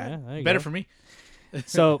cool with that. Yeah, there you Better go. for me.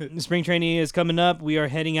 So spring training is coming up. We are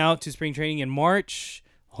heading out to spring training in March.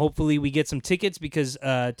 Hopefully we get some tickets because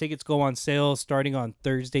tickets go on sale starting on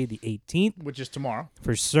Thursday the 18th Which is tomorrow.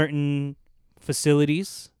 for certain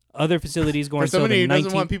facilities. Other facilities go For on sale somebody the who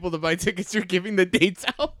doesn't 19th. want people to buy tickets, you're giving the dates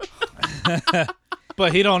out.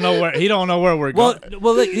 But he don't know where we're well, going.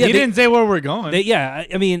 well, yeah, He didn't say where we're going.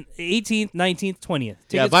 I mean, 18th, 19th, 20th. Tickets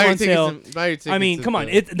Yeah, go buy your on sale. tickets. Buy your tickets. I mean, come on,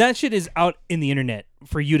 at that shit is out in the internet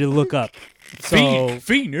for you to look up. So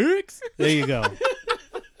Phoenix. there you go.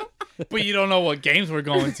 But you don't know what games we're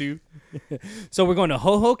going to. So we're going to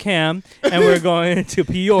Hohokam and we're going to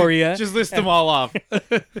Peoria. Just list them all off.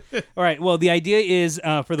 All right. Well, the idea is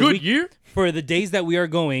for the Good week, year. for the days that we are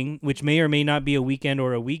going, which may or may not be a weekend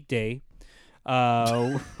or a weekday. We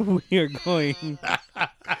are going.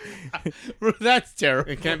 That's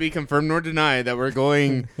terrible. It can't be confirmed nor denied that we're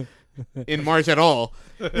going in March at all.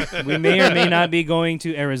 We may or may not be going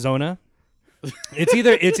to Arizona.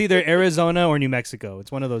 It's either Arizona or New Mexico.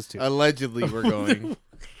 It's one of those two. Allegedly, we're going.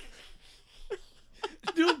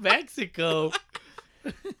 New Mexico.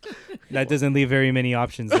 That doesn't leave very many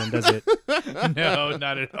options, then, does it? No,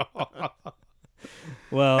 not at all.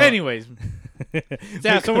 Well, Anyways.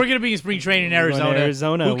 Yeah, so we're going to be in spring training in we're going Arizona. to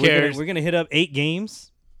Arizona. Who cares? We're gonna hit up 8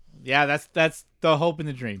 games. Yeah, that's the hope and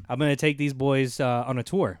the dream. I'm gonna take these boys on a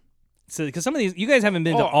tour. So, because some of these, you guys haven't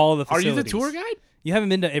been to all the Are you facilities. the tour guide? You haven't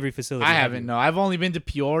been to every facility. I have haven't. you? No, I've only been to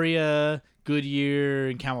Peoria, Goodyear,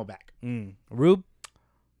 and Camelback. Rube.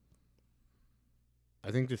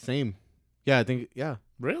 I think the same. Yeah, I think. Yeah,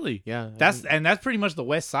 Really? yeah. That's pretty much the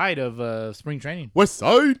west side of spring training. West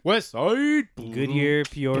Side. West side. Goodyear,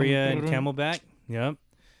 Peoria, and Camelback. Yep.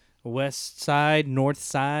 West side, north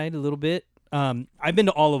side, a little bit. I've been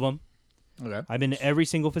to all of them. Okay. I've been to every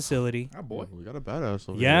single facility. Oh boy. We got a badass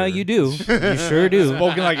over Yeah, here. you do. You sure do.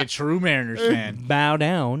 Spoken like a true Mariners fan. Bow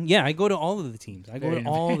down. Yeah, I go to all of the teams. I go Very- to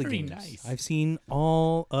all the very games. nice. I've seen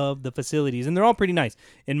all of the facilities, and they're all pretty nice.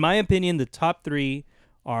 In my opinion, the top 3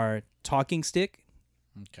 are Talking Stick.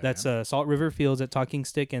 Okay. That's Salt River Fields at Talking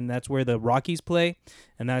Stick, and that's where the Rockies play,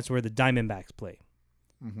 and that's where the Diamondbacks play.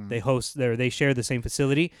 They host there. They share the same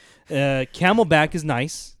facility. Camelback is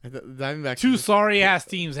nice. Diamondbacks. Two sorry ass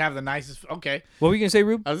teams have the nicest. Okay. What were you gonna say,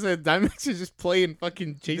 Rube? I was saying Diamondbacks is just playing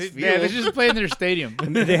fucking Chase Field. Yeah, they just play in their stadium.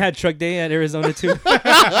 They had Truck Day at Arizona too.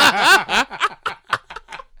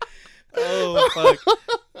 Oh fuck.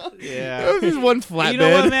 Yeah. It was just one flatbed. You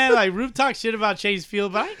know what, man? Like Rube talks shit about Chase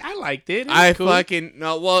Field, but I liked it. It was I cool. fucking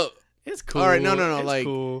no. Well, It's cool. All right, no. It's Like,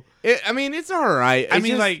 cool. I mean, it's all right. I It's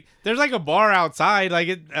mean, just- like, there's like a bar outside, like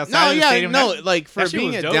outside no, of the yeah, stadium. no. That- Like for that shit being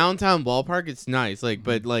was a dope. downtown ballpark, it's nice. Like,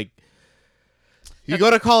 but like, you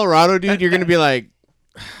go to Colorado, dude, you're gonna be like,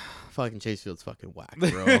 fucking Chase Field's fucking whack,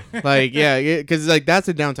 bro. Like, yeah, because like that's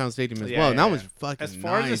a downtown stadium as Yeah, well. And yeah, that was yeah. fucking. As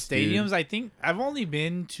far nice, as the stadiums, dude. I think I've only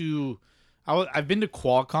been to, I've been to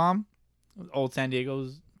Qualcomm, old San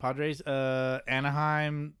Diego's Padres,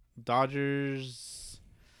 Anaheim, Dodgers.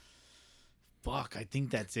 Fuck, I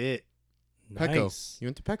think that's it. Petco. Nice. You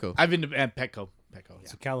went to Petco. I've been to Petco. Yeah.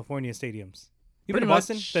 So California stadiums. You Pretty been to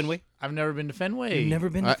Boston? much. Fenway? I've never been to Fenway. You've never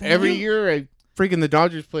been to Fenway? Every year, freaking the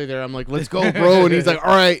Dodgers play there. I'm like, let's go, bro. And he's like,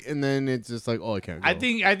 all right. And then it's just like, oh, I can't go. I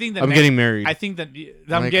think the I'm next- getting married. I think that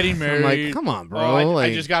I'm Like, getting married. I'm like, come on, bro. Oh, I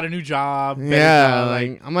Like- just got a new job. better yeah. job,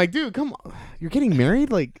 Like, I'm like, dude, come on. You're getting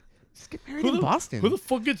married? Like, just get married in Boston. Who the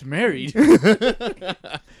fuck gets married?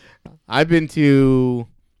 I've been to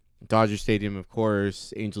Dodger Stadium, of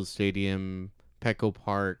course, Angels Stadium, Petco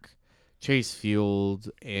Park, Chase Field,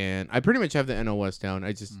 and I pretty much have the NL West down.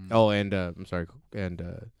 I just I'm sorry,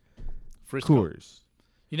 and Frisco. Coors.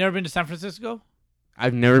 You never been to San Francisco?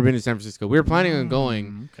 I've never been to San Francisco. We were planning on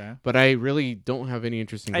going, Okay. but I really don't have any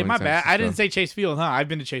interest in Hey, going. my to San bad. I Francisco. didn't say Chase Field, huh? I've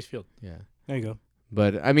been to Chase Field. Yeah, There you go.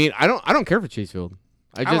 but I mean, I don't care for Chase Field.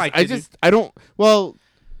 I don't. Well,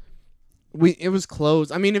 it was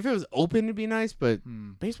closed. I mean, if it was open, it'd be nice, but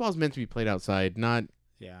baseball's meant to be played outside, not.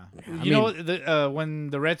 Yeah. I You know, when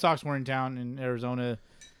the Red Sox were in town in Arizona,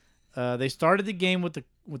 they started the game with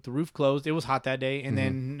the roof closed. It was hot that day, and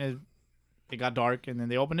then it got dark, and then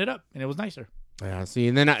they opened it up, and it was nicer. Yeah, see,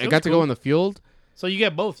 and then I was got to cool. go on the field. So you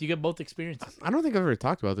get both. You get both experiences. I don't think I've ever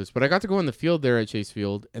talked about this, but I got to go on the field there at Chase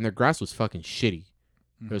Field, and their grass was fucking shitty.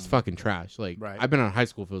 It was fucking trash. Like, Right. I've been on high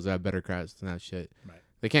school fields that have better grass than that shit. Right.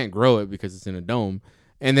 They can't grow it because it's in a dome,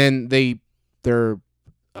 and then their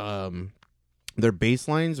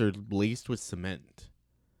baselines are laced with cement.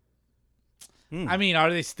 I mean, are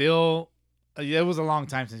they still? It was a long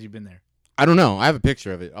time since you've been there. I don't know. I have a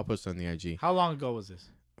picture of it. I'll post it on the IG. How long ago was this?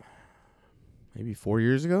 Maybe 4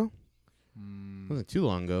 years ago. Wasn't too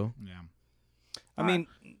long ago. Yeah. I mean,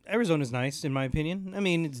 Arizona's nice in my opinion. I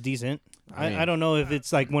mean, it's decent. I mean- I don't know if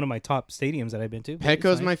it's like one of my top stadiums that I've been to. but it's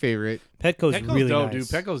Petco's nice. my favorite. Petco's Petco's really dope, nice.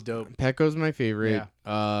 dude. Petco's dope. Petco's my favorite.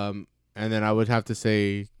 And then I would have to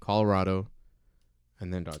say Colorado,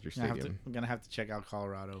 and then Dodger Stadium. I'm gonna have to check out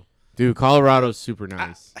Colorado. Dude, Colorado's super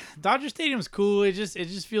nice. Dodger Stadium's cool. It just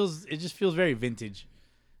feels very vintage.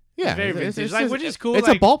 Yeah, very vintage, like, just- which is cool, It's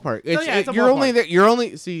like- a ballpark. It's, yeah, it's a you're only ballpark. there. You're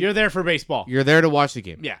only see. You're there for baseball. You're there to watch the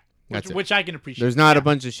game. Yeah, That's it. which I can appreciate. There's not Yeah. a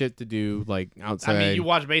bunch of shit to do like outside. I mean, you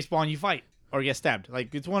watch baseball and you fight or get stabbed.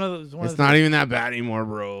 Like it's one of those. It's not even that bad anymore,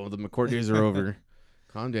 bro. The McCourt days are over.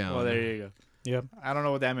 Calm down. Well, there you go. Yep. I don't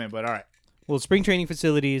know what that meant, but all right. Well, spring training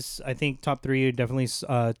facilities, I think top 3 are definitely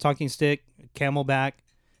Talking Stick, Camelback,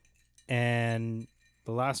 and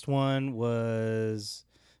the last one was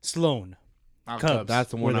Sloan. Cubs.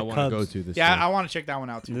 That's the one Where I the want to go Cubs- to this Yeah, year. I want to check that one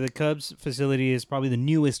out too. The Cubs facility is probably the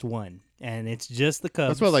newest one, and it's just the Cubs.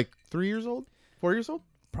 That's what, like 3 years old, 4 years old.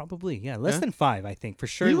 probably less Yeah. than 5, I think for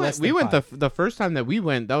sure. We less went. We than went 5. the first time that we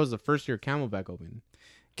went. That was the first year Camelback opened.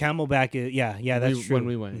 Camelback is that's We- true. when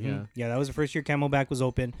we went, Mhm. That was the first year Camelback was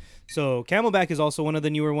open. So Camelback is also one of the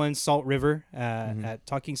newer ones. Salt River at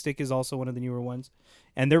Talking Stick is also one of the newer ones,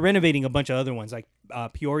 and they're renovating a bunch of other ones like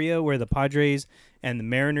Peoria, where the Padres and the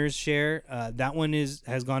Mariners share. That one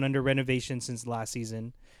has gone under renovation since last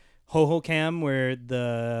season. Hohokam, where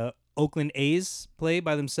the Oakland A's play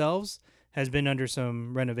by themselves, has been under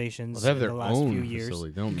some renovations Well, they have in their the last own few years.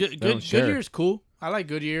 facility. They don't, Good, they don't good, share. Goodyear's cool. I like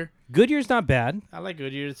Goodyear. Goodyear's not bad. I like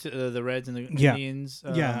Goodyear. The Reds and the Yeah. Indians.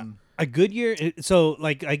 Yeah. A Goodyear. So,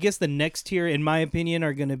 like, I guess the next tier, in my opinion,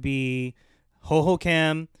 are going to be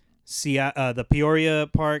Hohokam, the Peoria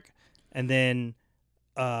Park, and then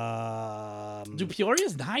Dude,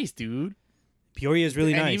 Peoria's nice, dude. Peoria is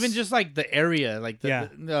really and nice. even just like the area, like Yeah.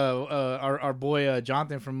 our boy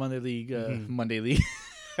Jonathan from Monday League, Monday League,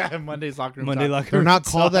 Monday's locker room. Monday talk. locker They're room not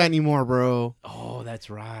talk. called that anymore, bro. Oh, that's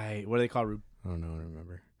right. What do they call Rube? I don't know. I don't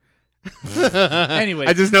remember. Anyway.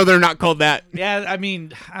 I just know they're not called that. Yeah, I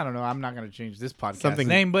mean, I don't know. I'm not gonna change this podcast Something-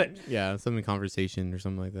 name, but Yeah, something conversation or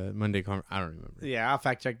something like that. I don't remember. yeah, I'll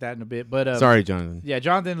fact check that in a bit. But Sorry, Jonathan. yeah,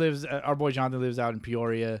 Jonathan lives. Our boy Jonathan lives out in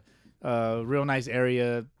Peoria. Real nice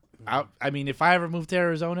area. I mean, if I ever moved to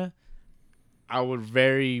Arizona, I would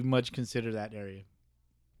very much consider that area.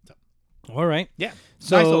 All right. Yeah, it's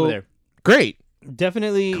So- nice over there. Great.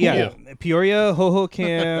 Definitely, yeah. Peoria,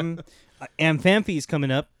 Hohokam, Amphi's coming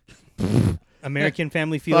up. American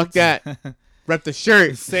Family Fields. Fuck that. Rep the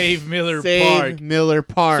shirt. Save Miller Save Park. Miller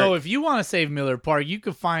Park. So if you want to save Miller Park, you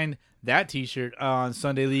can find that T-shirt on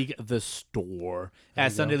Sunday League the store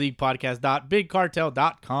at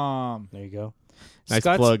SundayLeaguePodcast.BigCartel.com. There you go. Nice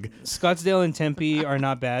plug. Scottsdale and Tempe are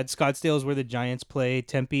not bad. Scottsdale is where the Giants play.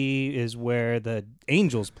 Tempe is where the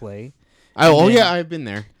Angels play. Oh, then- yeah, I've been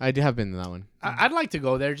there. I have been to that one. I'd like to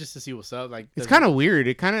go there just to see what's up. Like It's kind of weird.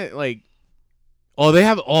 It kind of like, they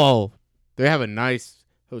have a nice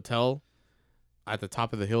hotel at the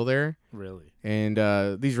top of the hill there, really. and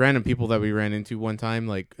these random people that we ran into one time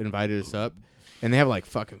like invited us up, and they have like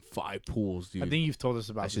fucking 5 pools, dude. I think you've told us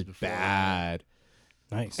about that's this just before. bad.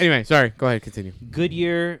 Nice. Anyway, sorry. Go ahead, continue.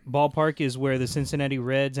 Goodyear Ballpark is where the Cincinnati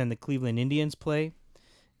Reds and the Cleveland Indians play.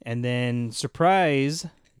 And then Surprise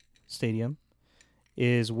Stadium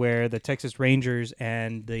is where the Texas Rangers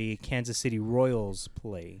and the Kansas City Royals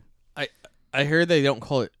play. I heard they don't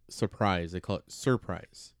call it surprise; they call it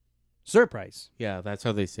surprise. Surprise. Yeah, that's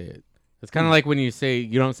how they say it. It's kind of like when you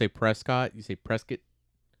don't say Prescott, you say Prescott.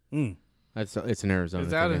 Mm. It's an Arizona.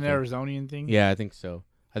 Is that thing, an I think. Arizonian thing? Yeah, I think so.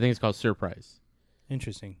 I think it's called surprise.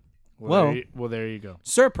 Interesting. Well, there you go.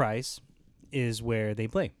 Surprise is where they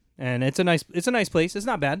play. And it's a nice place. It's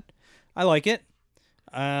not bad. I like it.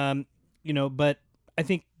 But I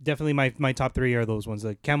think definitely my top 3 are those ones,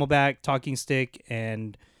 the Camelback, Talking Stick,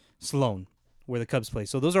 and Sloan, where the Cubs play.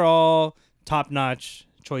 So those are all top-notch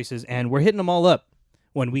choices, and we're hitting them all up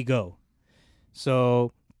when we go.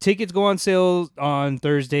 So tickets go on sale on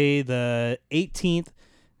Thursday, the 18th,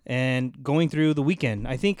 and going through the weekend.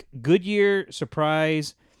 I think Goodyear,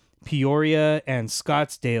 Surprise, Peoria, and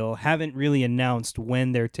Scottsdale haven't really announced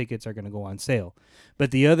when their tickets are going to go on sale,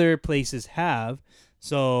 but the other places have.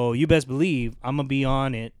 So you best believe I'm gonna be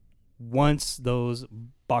on it once those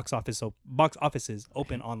box offices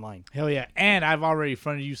open online. Hell yeah! And I've already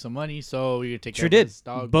fronted you some money, so you're gonna take care Sure of did. this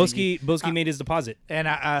dog. Boski made his deposit. And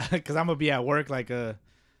because I'm gonna be at work like a.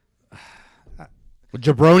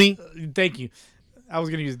 Jabroni, Thank you. I was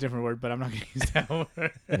gonna use a different word, but I'm not gonna use that word.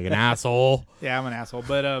 like an asshole. Yeah, I'm an asshole,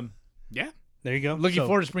 but yeah. There you go. Looking So,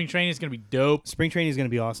 forward to spring training. It's gonna be dope. Spring training is gonna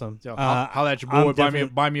be awesome. So holla at your boy. I'm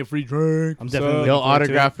Buy me a free drink. I'm What's definitely up? They'll looking forward to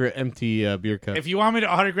autograph your empty beer cup. If you want me to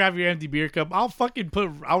autograph your empty beer cup, I'll write.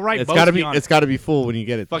 It's Boski gotta be. on It's gotta be full when you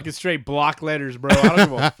get it. fucking straight block letters, bro. I don't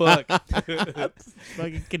give a fuck.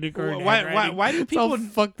 fucking kindergarten. Why do It's all people?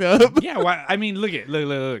 fucked up? Yeah. Why? I mean, look.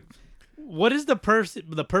 What is the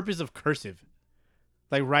purpose of cursive?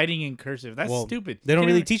 Like writing in cursive. That's Well, stupid. They don't Can't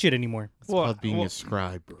really even- teach it anymore. It's called being a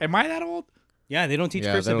scribe, bro. Am I that old? Yeah, they don't teach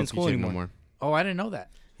Yeah, cursive they don't in school teach it anymore. no more. Oh, I didn't know that.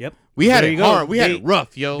 Yep. We had There it you go. hard. We had They- it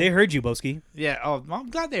rough, yo. They heard you, Boski. Yeah. Oh, I'm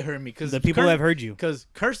glad they heard me because The people have heard you. Because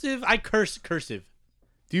cursive, I curse cursive.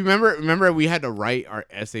 Do you remember we had to write our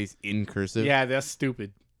essays in cursive? Yeah, that's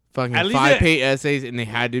stupid. Fucking At least 5-page essays, and they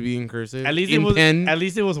had to be in cursive. At least in it was. pen. At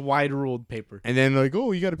least it was wide ruled paper. And then like,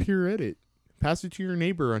 oh, you got to peer edit. Pass it to your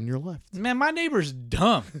neighbor on your left. Man, my neighbor's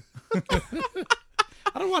dumb.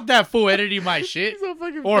 I don't want that fool editing my shit. So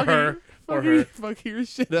fucking Or her. Or her. Fucking your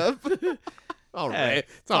shit up. All right.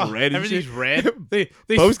 It's all Oh, red and everything's shit. red. They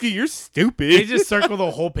Boski, you're stupid. they just circle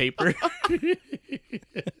the whole paper.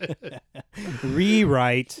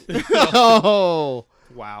 Rewrite. oh.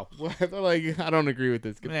 Wow. They're like, I don't agree with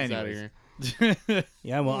this. Get this out of Anyways. here.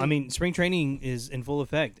 Yeah, well, I mean, spring training is in full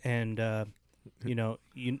effect, and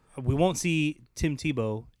we won't see Tim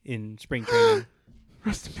Tebow in spring training.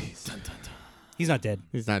 Rest in peace. He's not dead.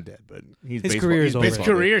 He's not dead, but he's His baseball. career he's is over. His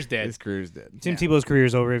baseball career's dead. His career's dead. Tim Tebow's career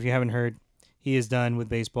is over. If you haven't heard, he is done with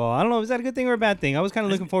baseball. I don't know. Is that a good thing or a bad thing? I was kind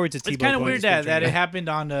of looking forward to Tebow. It's kind of going to weird spring that it training. happened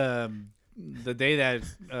on the day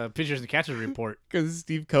that pitchers and catchers report. Because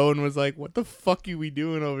Steve Cohen was like, "What the fuck are we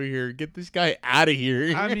doing over here? Get this guy out of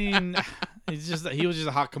here." I mean, he was just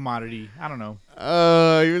a hot commodity. I don't know.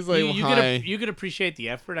 He was like, You could appreciate the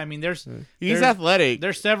effort. I mean, he's there's- athletic.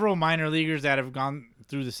 There's several minor leaguers that have gone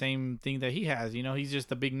through the same thing that he has. You know, he's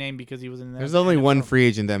just a big name because he was in that. There's only one NFL. free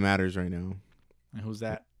agent that matters right now. And who's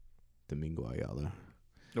that? Domingo Ayala.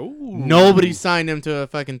 Ooh. Nobody signed him to a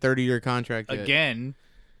fucking 30-year contract yet. Again.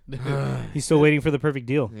 He's still waiting for the perfect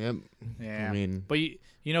deal. Yep. Yeah. I mean, but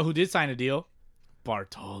you know who did sign a deal?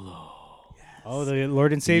 Bartolo. Oh, the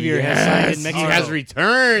Lord and Savior has signed in Mexico. He has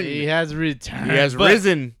returned. He has returned. He has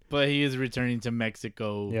risen. But he is returning to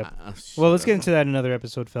Mexico. Yep. Well, let's get into that in another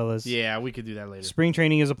episode, fellas. Yeah, we could do that later. Spring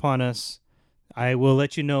training is upon us. I will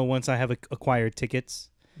let you know once I have acquired tickets.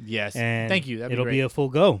 Yes. And Thank you. That'd it'll be be great. a full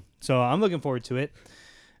go. So I'm looking forward to it.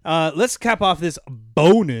 Let's cap off this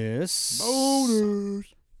bonus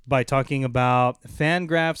by talking about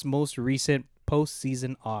Fangraph's most recent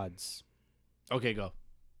postseason odds. Okay, go.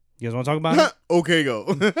 You guys want to talk about it? Okay, go.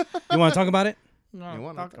 You want to talk about it? No, You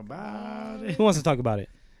wanna talk about it. Who wants to talk about it?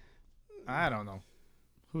 I don't know.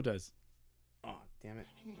 Who does? Oh, damn it.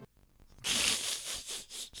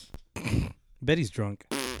 Betty's drunk.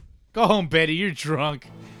 Go home, Betty. You're drunk.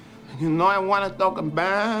 You know I want to talk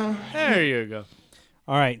about. There you go.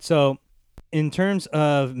 All right. So, in terms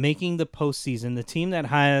of making the postseason, the team that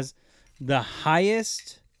has the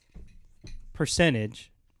highest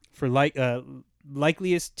percentage for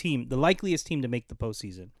likeliest team to make the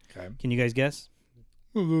postseason. Okay. Can you guys guess?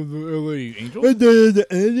 The LA Angels? The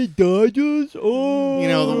LA Dodgers. Oh, You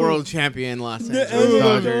know, the world champion Los Angeles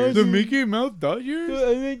Dodgers. The Mickey Mouse Dodgers?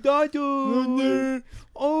 LA Dodgers.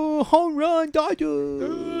 Oh, home run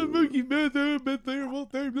Dodgers. Mickey Mouse, best player of all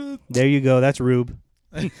time. There you go. That's Rube.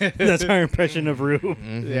 That's our impression of Rube.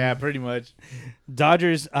 Yeah, pretty much.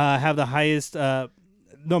 Dodgers have the highest, the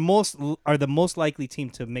most likely team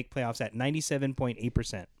to make playoffs at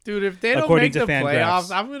 97.8%. Dude, if they don't According make to the Fangraphs.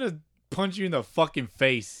 playoffs, I'm going to punch you in the fucking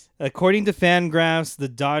face. According to Fangraphs, the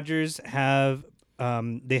Dodgers have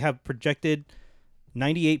projected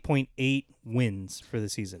 98.8 wins for the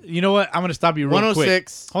season. You know what? I'm going to stop you real quick.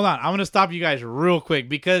 106. Hold on. I'm going to stop you guys real quick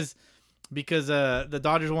because the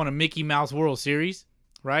Dodgers won a Mickey Mouse World Series,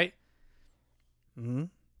 right? Mm-hmm.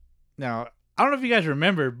 Now, I don't know if you guys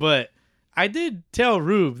remember, but I did tell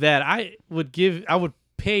Rube that I would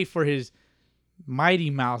pay for his Mighty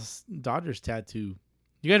Mouse Dodgers tattoo.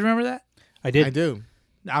 You guys remember that? I did. I do.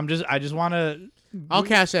 I just want to. I'll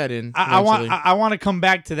cash that in. I eventually. want to come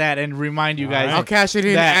back to that and remind you guys. I'll cash it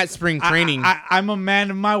in that at spring training. I'm a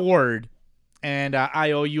man of my word, and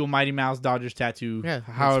I owe you a Mighty Mouse Dodgers tattoo. Yeah, at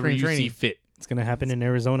however spring you training. see fit. It's going to happen in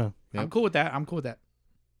Arizona. Yep. I'm cool with that.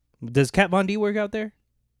 Does Kat Von D work out there?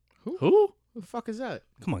 Who? Who the fuck is that?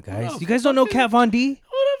 Come on, guys. Oh, You guys don't know Kat Von D? Who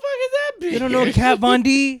the fuck is that bitch? You don't know Kat Von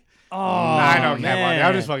D? Oh, I know Kat Von D. man.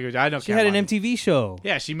 I'm just fucking with you. I know. She Kat had an Von D. MTV show.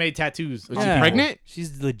 Yeah, she made tattoos. Was Yeah. she pregnant?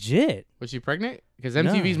 She's legit. Was she pregnant? Because No.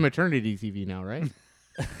 MTV's maternity TV now, right?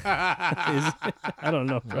 I don't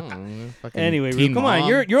know, bro. Oh, fucking Anyway, Teen come on. Mom.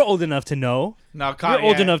 You're old enough to know. No, You're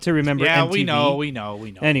old enough to remember Yeah, MTV. we know.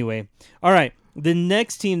 Anyway, all right. The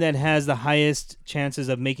next team that has the highest chances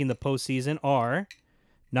of making the postseason are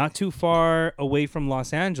not too far away from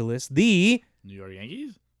Los Angeles, the New York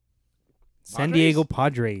Yankees. San Padres? Diego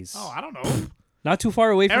Padres. Oh, I don't know. Not too far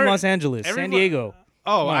away from Every- Los Angeles, San everybody- Diego.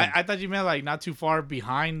 Oh, Come on. I thought you meant like not too far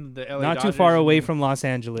behind the LA Not Dodgers. too far away from Los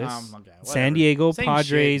Angeles. Okay, whatever. San Diego Same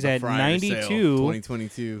Padres shit. at Friar sale 92.7%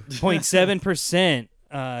 2022.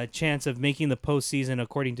 chance of making the postseason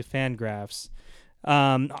according to Fangraphs.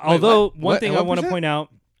 Although what? one thing I What want to percent? point out,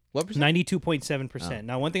 What percent? 92.7%.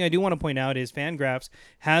 Now, one thing I do want to point out is Fangraphs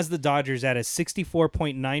has the Dodgers at a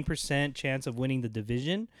 64.9% chance of winning the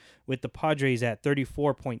division, with the Padres at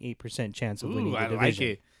 34.8% chance of winning Ooh, the I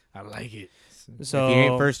division. like it. So If you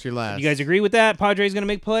ain't first, you're last. you guys agree with that? Padres going to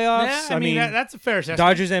make playoffs? Yeah, I mean that's a fair assessment.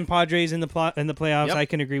 Dodgers and Padres in the playoffs. Yep. I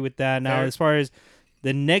can agree with that. Now, Fair. as far as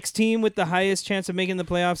the next team with the highest chance of making the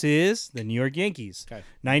playoffs is the New York Yankees. Okay.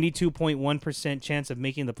 92.1% chance of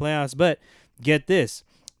making the playoffs. But get this,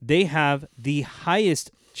 they have the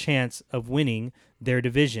highest chance of winning their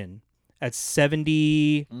division at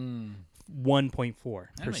 71.4%.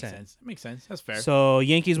 That makes sense. That makes sense. That's fair. So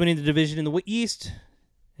Yankees winning the division in the East.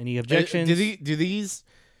 Any objections? Do these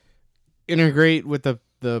integrate with the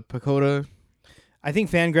Pacoda? I think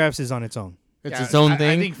Fangraphs is on its own. It's Yeah, its own I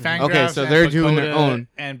thing. think Fangraphs Okay, so and they're doing their Pacoda own.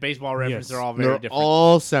 and Baseball Reference Yes. are all very They're different.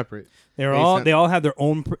 all separate. They Based all have their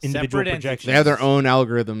own individual Separate entities. projections. They have their own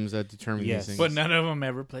algorithms that determine Yes. these things. but none of them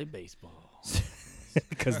ever play baseball.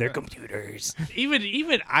 because they're computers.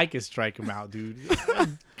 Even I could strike them out, dude.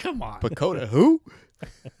 Come on. Pacoda, who?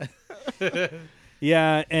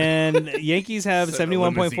 Yeah, and Yankees have It's a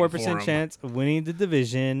limousine 71.4% forum. chance of winning the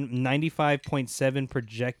division, 95.7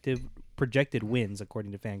 projected wins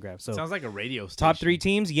according to Fangraphs. So Sounds like a radio station. top three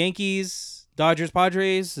teams: Yankees, Dodgers,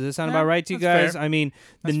 Padres. Does that sound Yeah, about right to you that's guys? fair. I mean,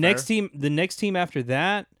 That's the next team after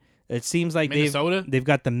that It seems like Minnesota? they've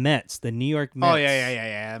got the Mets, the New York Mets. Oh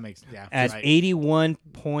yeah. That makes At right.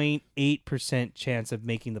 81.8% chance of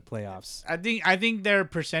making the playoffs. I think their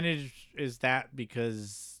percentage is that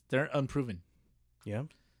because they're unproven. Yeah.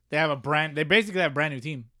 They basically have a brand new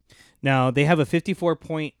team. Now they have a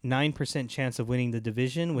 54.9% chance of winning the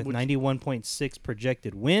division with 91.6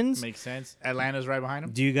 projected wins. Makes sense. Atlanta's right behind them.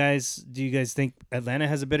 Do you guys think Atlanta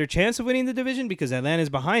has a better chance of winning the division? Because Atlanta's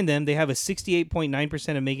behind them. They have a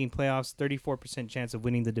 68.9% of making playoffs, 34% chance of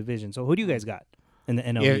winning the division. So who do you guys got in the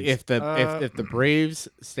NL East? If the Braves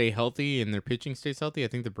stay healthy and their pitching stays healthy, I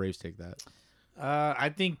think the Braves take that. I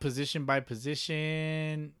think position by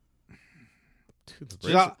position. Dude, the Just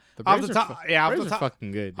Braves, off the top, Braves are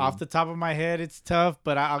fucking good. Dude. Off the top of my head, it's tough,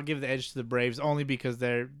 but I'll give the edge to the Braves only because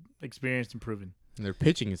they're experienced and proven. And their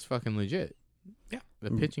pitching is fucking legit. Yeah, the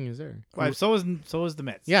pitching is there. Well, so is the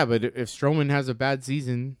Mets. Yeah, but if Stroman has a bad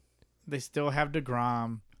season, they still have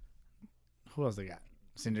DeGrom. Who else they got?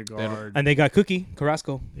 Syndergaard. And they got Cookie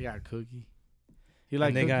Carrasco. They got Cookie. You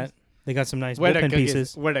like? They got some nice where bullpen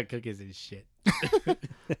pieces. Where the cookies and shit.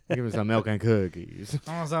 give us some milk and cookies.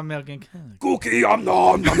 I want some milk and cookies. Cookie, nom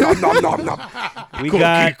nom nom nom nom nom nom. We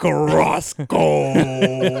got Carrasco.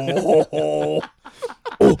 Oh,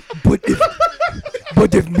 but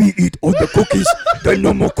if me eat all the cookies, then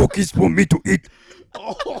no more cookies for me to eat.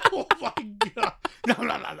 Oh my god! No.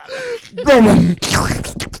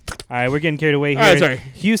 All right, we're getting carried away here. All right, sorry.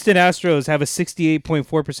 Houston Astros have a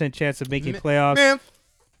 68.4% chance of making playoffs. Man,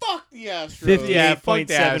 fuck the Astros.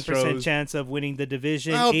 58.7% chance of winning the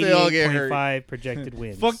division. I hope they all get hurt. 88.5 projected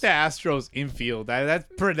wins. Fuck the Astros infield.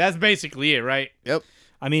 That's basically it, right? Yep.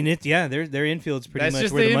 I mean, their infield's pretty That's much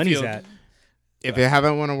just where the the money's infield. at. If they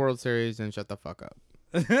haven't won a World Series, then shut the fuck up.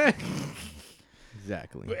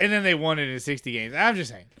 Exactly. And then they won it in 60 games. I'm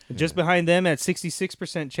just saying. Just behind them at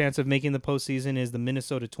 66% chance of making the postseason is the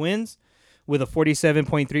Minnesota Twins with a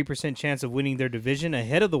 47.3% chance of winning their division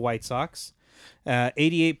ahead of the White Sox.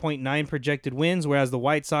 88.9 projected wins, whereas the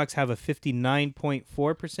White Sox have a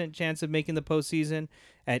 59.4% chance of making the postseason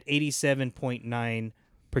at 87.9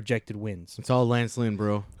 projected wins. It's all Lance Lynn,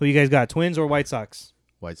 bro. Who you guys got, Twins or White Sox?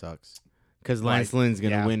 White Sox. Because Lance Lynn's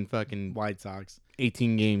going to win fucking White Sox.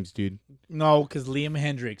 18 games, dude. No, because Liam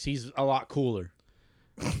Hendricks, he's a lot cooler.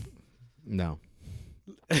 No.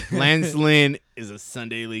 Lance Lynn is a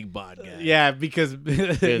Sunday League bod guy. Yeah, because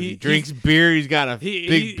He drinks beer. He's got a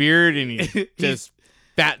big beard, and he's just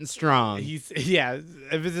fat and strong.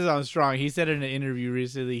 Emphasis on strong. He said in an interview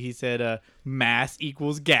recently, he said, mass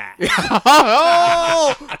equals gas.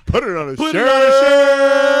 Oh! Put it on a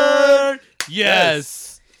shirt.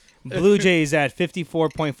 Yes. Blue Jays at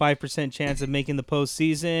 54.5% chance of making the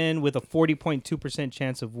postseason with a 40.2%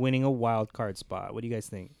 chance of winning a wild card spot. What do you guys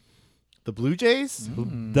think? The Blue Jays?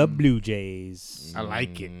 The Blue Jays. I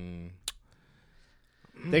like it.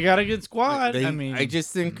 They got a good squad. I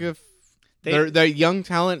just think if their young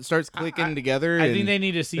talent starts clicking together, I think they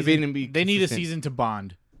need a season. They need a consistent. season to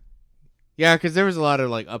bond. Yeah, because there was a lot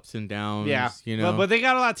of like ups and downs. Yeah, you know. but they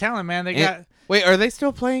got a lot of talent, man. They got Wait, are they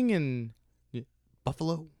still playing in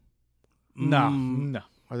Buffalo? no.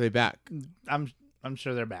 Are they back? I'm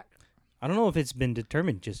sure they're back. I don't know if it's been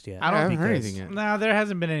determined just yet. I haven't heard anything yet. No, there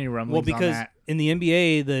hasn't been any rumblings. Well, because on that. in the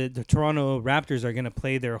NBA, the Toronto Raptors are going to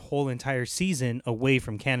play their whole entire season away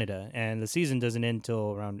from Canada, and the season doesn't end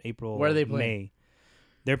until around April. Where are they playing? May.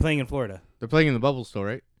 They're playing in Florida. They're playing in the bubble still,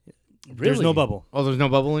 right? There's no bubble. Oh, there's no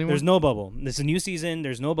bubble anymore? There's no bubble. It's a new season.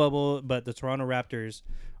 There's no bubble, but the Toronto Raptors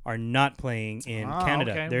are not playing in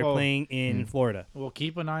Canada. Okay. They're Well, playing in Florida. We'll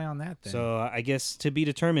keep an eye on that then. So I guess to be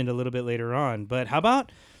determined a little bit later on. But how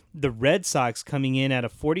about the Red Sox coming in at a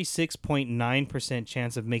 46.9%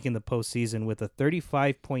 chance of making the postseason with a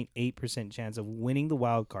 35.8% chance of winning the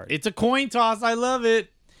wild card? it's a coin toss. I love it.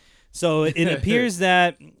 So it appears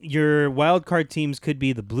that your wild card teams could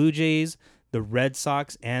be the Blue Jays, the Red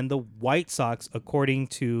Sox, and the White Sox, according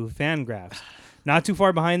to Fangraphs. Not too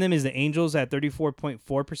far behind them is the Angels at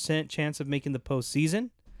 34.4% chance of making the postseason,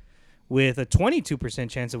 with a 22%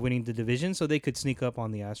 chance of winning the division. So they could sneak up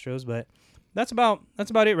on the Astros, but that's about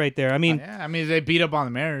it right there. I mean, they beat up on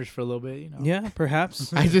the Mariners for a little bit, you know. yeah,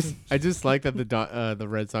 perhaps. I just like that the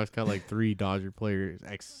Red Sox got like 3 Dodger players,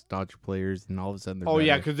 ex-Dodger players, and all of a sudden they're Oh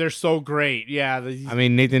yeah, better. because they're so great. Yeah. I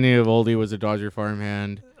mean, Nathan Eovaldi was a Dodger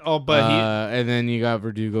farmhand. Oh, but and then you got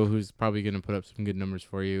Verdugo, who's probably going to put up some good numbers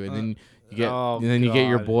for you, and then you get you get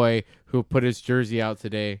your God. boy who put his jersey out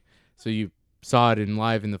today, so you saw it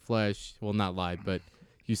live in the flesh. Well, not live, but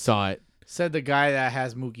you saw it. said the guy that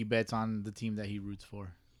has Mookie Betts on the team that he roots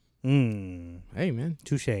for. Hey, man,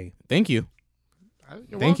 Touche. thank you.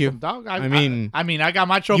 You're Thank you. welcome, dog. I mean- I got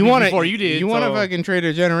my trophy You want before you did. You want to so- fucking trade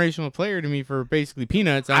a generational player to me for basically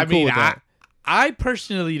peanuts? I'm cool with that. I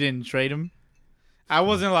personally didn't trade him. I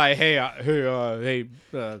wasn't like, hey,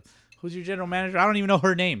 who's your general manager? I don't even know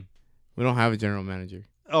her name. We don't have a general manager.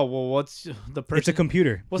 Oh well, what's the person? It's a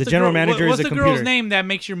computer. What's The general manager what's is a the computer. girl's name that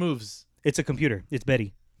makes your moves? It's a computer. It's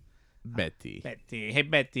Betty. Betty. Betty. Hey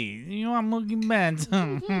Betty, you know I'm looking bad.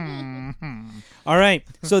 All right.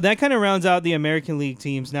 So that kind of rounds out the American League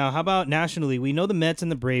teams. Now, how about nationally? We know the Mets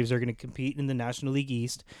and the Braves are going to compete in the National League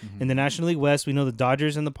East. In the National League West, we know the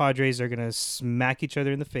Dodgers and the Padres are going to smack each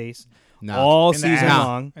other in the face No. all In the season ass.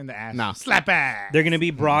 long. In the ass. No. Slap ass. They're going to be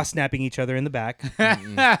bra snapping each other in the back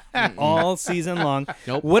all season long.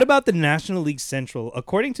 Nope. What about the National League Central?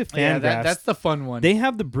 According to Yeah, Fangraphs, that's the fun one. they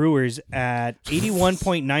have the Brewers at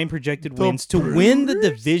 81.9 projected wins to win the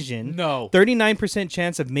division. No. 39%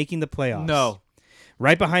 chance of making the playoffs. No.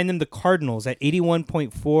 Right behind them, the Cardinals at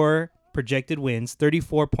 81.4 projected wins,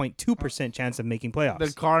 34.2% chance of making playoffs.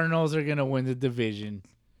 The Cardinals are gonna win the division,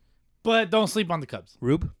 but don't sleep on the Cubs.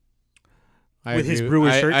 Rube I With his agree-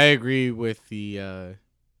 Brewers shirt? I agree with the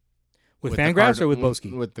with the Fangraphs or Card- with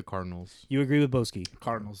Boski? With the Cardinals. You agree with Boski?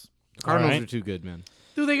 Cardinals. The Cardinals right. are too good, man.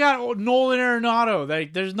 Dude, they got Nolan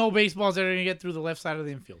Arenado. There's no baseballs that are gonna get through the left side of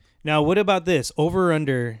the infield. Now, what about this? Over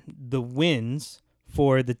under the wins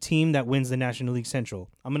for the team that wins the National League Central.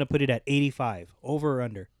 I'm going to put it at 85. Over or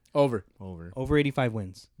under? Over. Over 85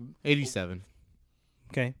 wins. 87.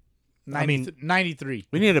 Okay. 90, I mean- 93.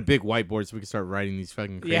 We need a big whiteboard so we can start writing these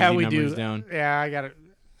fucking crazy Yeah, we numbers do. down. Yeah, I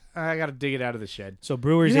gotta dig it out of the shed. So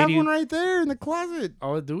Brewers You have 80. one right there in the closet.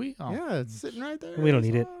 Oh, do we? Oh. Yeah, it's sitting right there. We don't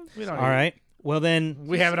need it. We don't All right. Well, then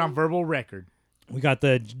We have it on verbal record. we got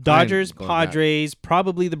the Dodgers, going back. Padres,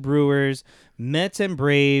 probably the Brewers, Mets and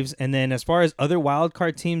Braves, and then as far as other wild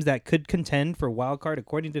card teams that could contend for wild card,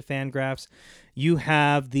 according to Fangraphs, you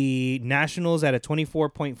have the Nationals at a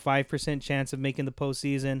 24.5% chance of making the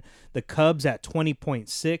postseason, the Cubs at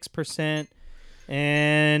 20.6%,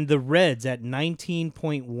 and the Reds at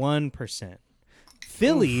 19.1%.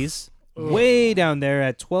 Phillies way down there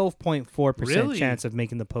at 12.4% Really? chance of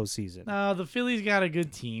making the postseason. No, the Phillies got a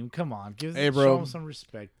good team. Come on, Hey, bro. show them some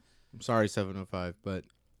respect. I'm sorry, 705, but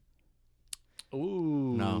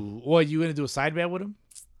Ooh. No. What, you gonna do a side bet with him?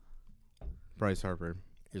 Bryce Harper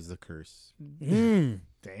is the curse. Damn.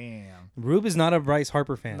 Rube is not a Bryce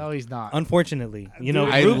Harper fan. No, he's not. Unfortunately, you know,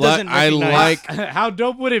 I Rube li- doesn't I recognize- like- How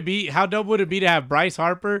dope would it be? How dope would it be to have Bryce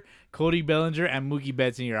Harper, Cody Bellinger, and Mookie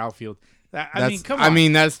Betts in your outfield? I mean, come on. I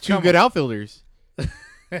mean, that's two Come good on. outfielders.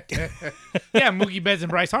 Yeah, Mookie Betts and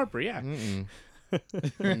Bryce Harper. Yeah,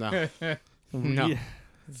 No. No. Yeah.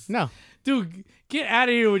 No. dude, get out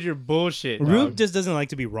of here with your bullshit. Rube dog. just doesn't like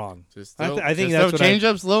to be wrong. Just I throw, think just that's throw what I-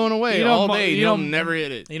 change-ups low and away You know, all mo- day. you You'll know, never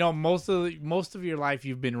hit it. You know, most of your life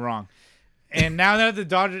you've been wrong, and now that the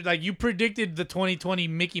Dodgers, like you predicted the 2020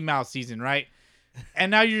 Mickey Mouse season, right?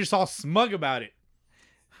 And now you're just all smug about it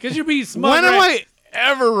because you're being smug. When am right?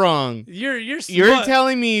 I ever wrong? You're smug. You're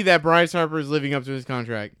telling me that Bryce Harper is living up to his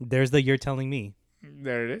contract. There's the you're telling me.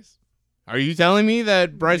 There it is. Are you telling me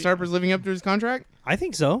that Bryce Harper is living up to his contract? I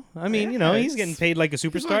think so. I mean, you know, he's Yes. getting paid like a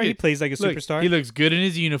superstar. He Look, plays like a Look, superstar. He looks good in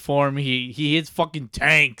his uniform. He hits fucking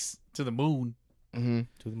tanks to the moon. Mm-hmm.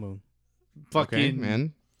 to the moon. Fucking Okay,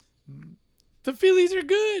 man. The Phillies are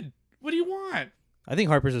good. What do you want? I think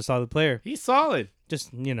Harper's a solid player. He's solid.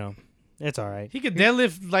 Just, you know, it's all right. He could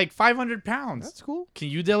deadlift like 500 pounds. That's cool. Can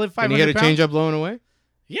you deadlift 500 Can he get a pounds? change up low and away?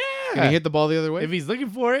 Yeah. Can he hit the ball the other way? If he's looking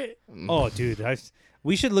for it. Oh, dude,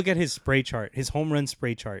 we should look at his spray chart, his home run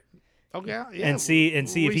spray chart, Okay. Yeah. and see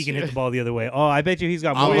if we he can hit should. the ball the other way. Oh, I bet you he's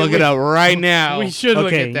got I'll more. look it up right now. We should look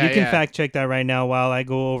Okay, at that. you can yeah. fact check that right now while I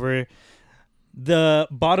go over the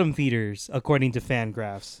bottom feeders according to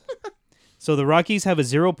Fangraphs. So the Rockies have a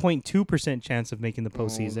 0.2% chance of making the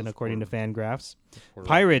postseason according to Fangraphs.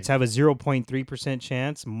 Pirates have a 0.3%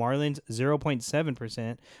 chance. Marlins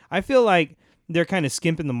 0.7%. I feel like they're kind of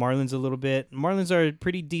skimping the Marlins a little bit. Marlins are a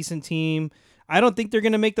pretty decent team. I don't think they're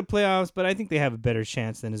going to make the playoffs, but I think they have a better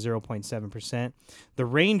chance than a 0.7%. The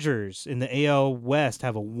Rangers in the AL West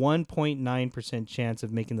have a 1.9% chance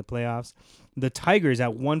of making the playoffs. The Tigers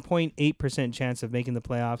at 1.8% chance of making the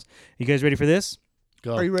playoffs. You guys ready for this?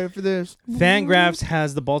 Are you ready for this? Fangraphs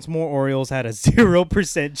has the Baltimore Orioles had a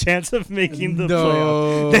 0% chance of making the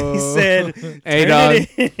playoffs. They said, Hey, "Turn dog.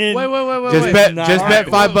 it in." Wait. Just bet, Not just bet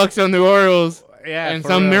happening. $5 on the Orioles, Yeah. and for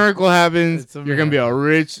some real. miracle happens. It's a You're gonna be a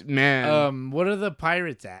rich man. What are the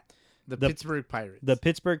Pirates at? The The- Pittsburgh Pirates. The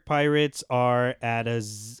Pittsburgh Pirates are at a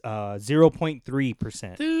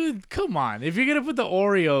 0.3%. Dude, come on. If you're gonna put the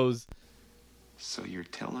Oreos So you're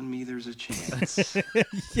telling me there's a chance?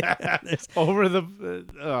 Yeah. Over the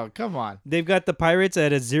oh, come on. They've got the Pirates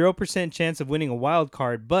at a 0% chance of winning a wild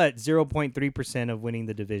card, but 0.3% of winning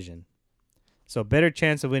the division. So better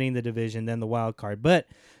chance of winning the division than the wild card. But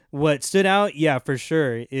what stood out, yeah, for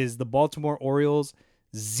sure, is the Baltimore Orioles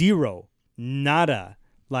 0, nada.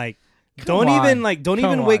 Like, don't even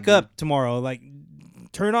wake up tomorrow. Like,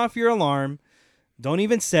 turn off your alarm. Don't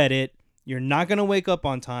even set it. You're not gonna wake up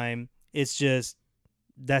on time. It's just,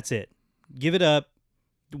 that's it. Give it up.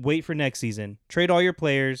 Wait for next season. Trade all your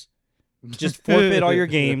players. Just forfeit all your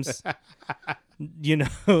games.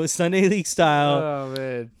 Sunday League style. Oh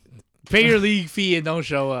man. Pay your league fee and don't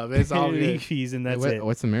show up. It's all league good. fees and that's it.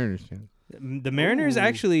 What's the Mariners chance? The Mariners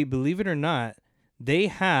actually, believe it or not, they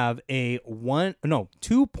have a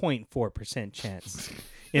 2.4% chance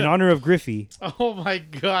in honor of Griffey. Oh my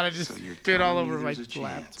god! I just spit all over my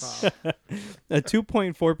laptop. A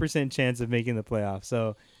 2.4% chance of making the playoffs.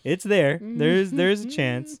 So it's there. There's a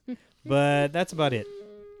chance, but that's about it.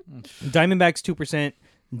 Diamondbacks 2%,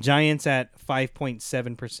 Giants at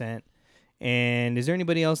 5.7%. And is there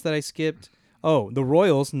anybody else that I skipped? Oh, the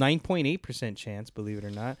Royals 9.8% chance, believe it or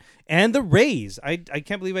not, and the Rays. I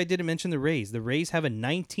can't believe I didn't mention the Rays. The Rays have a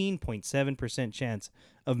 19.7% chance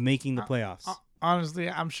of making the playoffs. Honestly,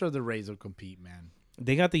 I'm sure the Rays will compete, man.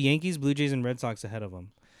 They got the Yankees, Blue Jays, and Red Sox ahead of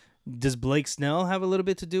them. Does Blake Snell have a little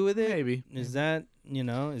bit to do with it? Maybe. Is that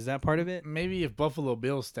part of it? Maybe if Buffalo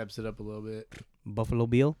Bill steps it up a little bit. Buffalo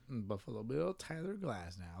Bill? Buffalo Bill, Tyler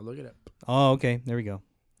Glass now. Look it up. Oh, okay. There we go.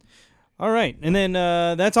 All right. And then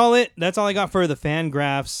that's all it. That's all I got for the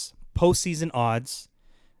Fangraphs postseason odds.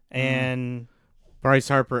 And Bryce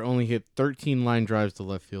Harper only hit 13 line drives to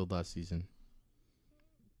left field last season.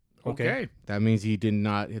 Okay. That means he did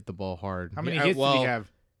not hit the ball hard. How many hits did he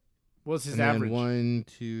have? What's his average? 1,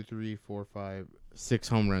 2, 3, 4, 5, 6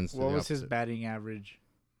 home runs. What was his batting average?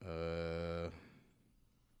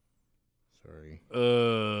 Sorry.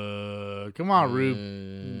 Come on,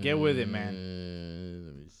 Rube. Get with it, man.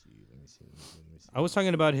 Let me see. I was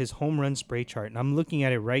talking about his home run spray chart, and I'm looking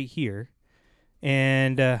at it right here.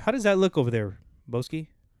 And how does that look over there, Boski?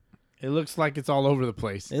 It looks like it's all over the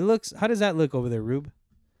place. How does that look over there, Rube?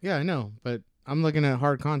 Yeah, I know, but I'm looking at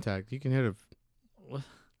hard contact. You can hit a.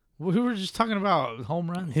 We were just talking about home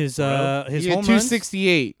runs. His he home had runs?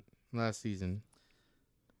 268 last season.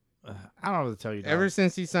 I don't know what to tell you. Dog. Ever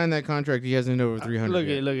since he signed that contract, he hasn't hit over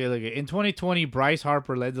 300. Look at. In 2020, Bryce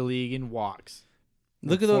Harper led the league in walks.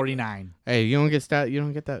 Look at 49. Hey, you don't get You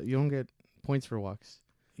don't get that. You don't get points for walks.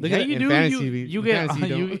 Look at you do. You get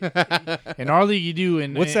in our league. You do.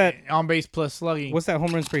 And what's that on base plus slugging? What's that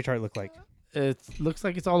home run spray chart look like? It looks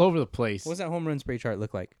like it's all over the place. What's that home run spray chart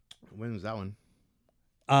look like? When was that one?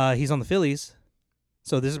 He's on the Phillies,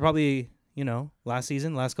 so this is probably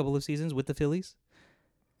last couple of seasons with the Phillies.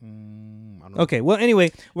 I don't Okay, well,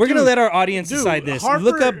 anyway, we're gonna let our audience decide this.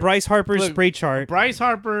 Look up Bryce Harper's spray chart. Bryce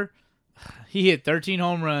Harper, he hit 13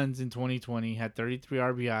 home runs in 2020, had 33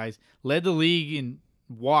 RBIs, led the league in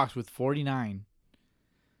walks with 49.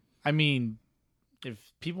 I mean, if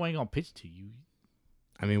people ain't gonna pitch to you,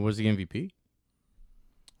 I mean, was he MVP?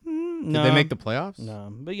 No. Did they make the playoffs?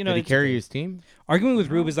 No, but did he carry his team? Arguing with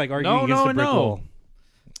Rube is like arguing against the brick wall.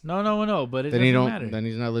 No, but it then doesn't matter. Then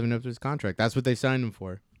he's not living up to his contract. That's what they signed him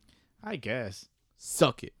for. I guess.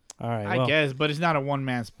 Suck it. All right. I guess, but it's not a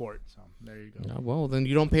one-man sport, so there you go. Well, then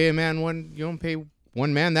you don't pay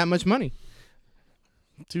one man that much money.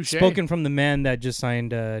 Touche. Spoken from the man that just signed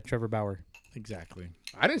Trevor Bauer. Exactly.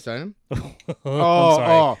 I didn't sign him. I'm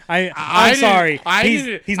sorry. I'm sorry.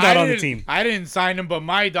 He's not on the team. I didn't sign him, but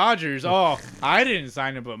my Dodgers. I didn't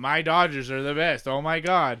sign him, but my Dodgers are the best. Oh my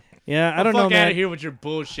God. Yeah, I don't know, man. Fuck out man. of here with your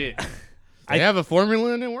bullshit. They have a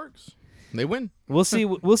formula and it works. They win. We'll see.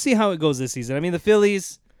 We'll see how it goes this season. I mean, the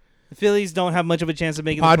Phillies don't have much of a chance of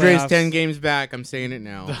making Padres the playoffs. 10 games back. I'm saying it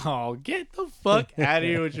now. Oh, get the fuck out of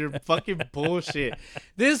here with your fucking bullshit.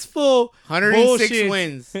 This fool 106 bullshits.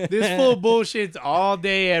 wins. This fool bullshits all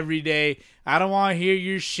day, every day. I don't want to hear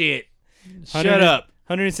your shit. Shut up.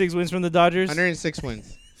 106 wins from the Dodgers. 106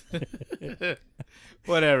 wins.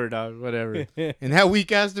 Whatever, dog. Whatever. In that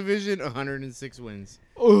weak ass division, 106 wins.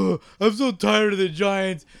 Oh, I'm so tired of the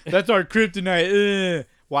Giants. That's our kryptonite.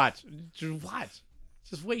 Watch. Just watch.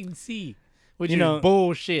 Just wait and see. With your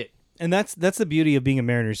bullshit. And that's the beauty of being a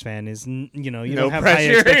Mariners fan is you No don't have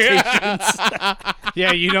pressure. high expectations.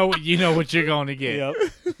 Yeah, you know what you're going to get.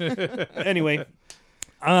 Yep. Anyway,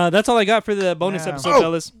 that's all I got for the bonus episode,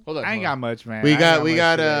 fellas. Hold on. I ain't got much, man. We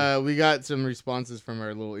got some responses from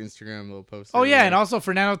our little Instagram little post. Oh yeah, and also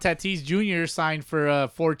Fernando Tatis Jr. signed for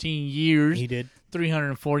 14 years. He did.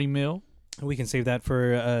 $340 million. We can save that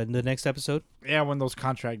for the next episode. Yeah, when those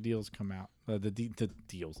contract deals come out, the details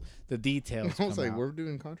I was come like, out. we're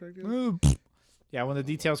doing contract deals? Yeah, when the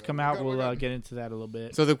details come out, we'll get into that a little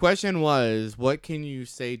bit. So the question was, what can you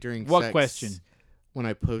say during What sex? question? When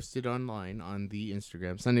I posted online on the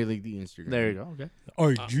Instagram, Sunday League the Instagram. There you go. Okay.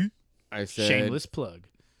 RG. I said, Shameless plug.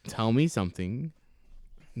 tell me something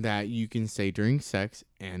that you can say during sex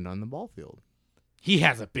and on the ball field. He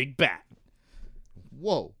has a big bat.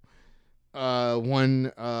 Whoa.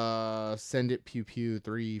 One send it pew pew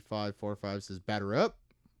 3545 says batter up.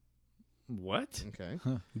 What? Okay.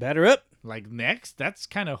 Batter up. Like next? That's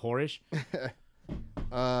kind of whorish.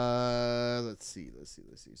 Let's see.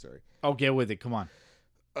 Sorry. Oh, get with it. Come on.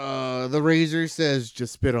 The Razor says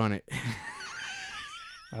just spit on it.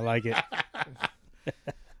 I like it.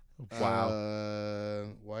 Wow.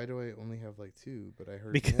 Why do I only have like 2? But I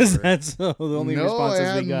heard Because more. that's the only no, responses I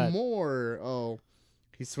had we got. more. Oh,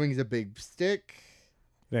 he swings a big stick.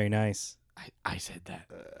 Very nice. I said that.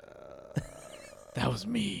 That was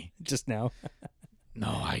me. Just now. No,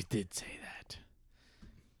 I did say that.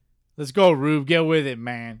 Let's go, Rube. Get with it,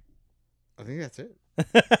 man. I think that's it.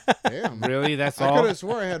 Damn. Really? That's I all? could have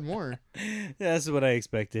swore I had more. That's what I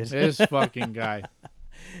expected. This fucking guy.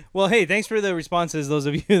 Well, hey, thanks for the responses, those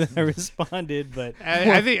of you that responded. But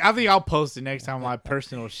I think I'll post it next time on my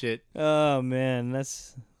personal shit. oh man,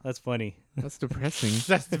 that's funny. That's depressing.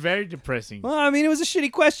 That's very depressing. Well, I mean, it was a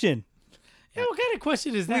shitty question. Yeah, what kind of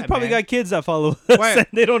question is that? We probably man? got kids that follow us, Why- and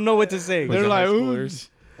they don't know what to say. They're of like, high ooh, schoolers.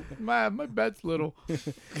 my bat's little.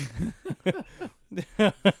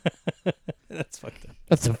 That's fucked up.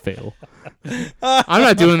 That's a fail. I'm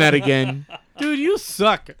not doing that again. Dude, you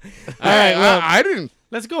suck. All right, I didn't.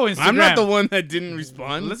 Let's go Instagram. I'm not the one that didn't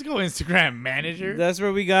respond. Let's go Instagram manager. That's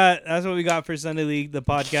what we got. That's what we got for Sunday League, the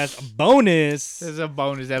podcast bonus This is a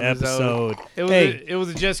bonus episode. It was Hey, it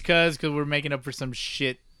was just because we're making up for some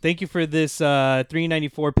shit. thank you for this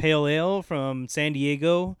 394 Pale Ale from San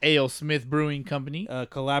Diego. Ale Smith Brewing Company.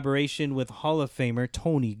 Collaboration with Hall of Famer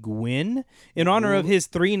Tony Gwynn in honor of his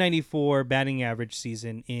 394 batting average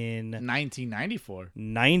season in 1994.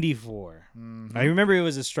 94. I remember it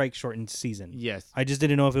was a strike shortened season. Yes. I just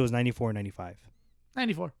didn't know if it was 94 or 95.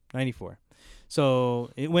 94. 94. So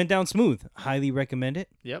it went down smooth. Highly recommend it.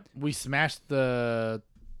 Yep. We smashed the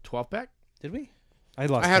 12 pack. Did we? I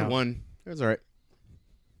lost I had count. one. It was all right.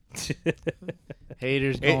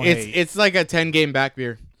 Haters gonna hate. It's like a 10-game back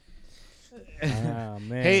beer. Oh,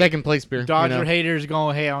 man. Hey, Second place beer. Dodger you know? haters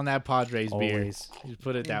gonna hate on that Padres beer. Always. Just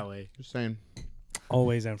put it that way. Just saying.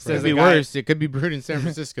 Always and Could Says forever. be the guy- worse. It could be brewed in San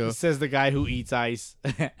Francisco. Says the guy who eats ice.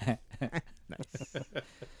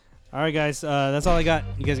 All right, guys. That's all I got.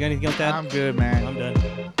 You guys got anything else to add? I'm good, man. I'm done.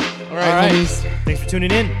 All right, homies. Thanks for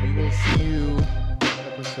tuning in. We will see you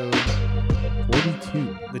episode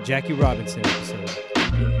 42. The Jackie Robinson episode.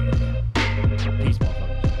 Peace,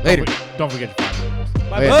 motherfuckers. Later. Don't forget to follow us.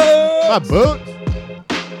 Bye, Bye, folks.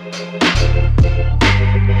 boots.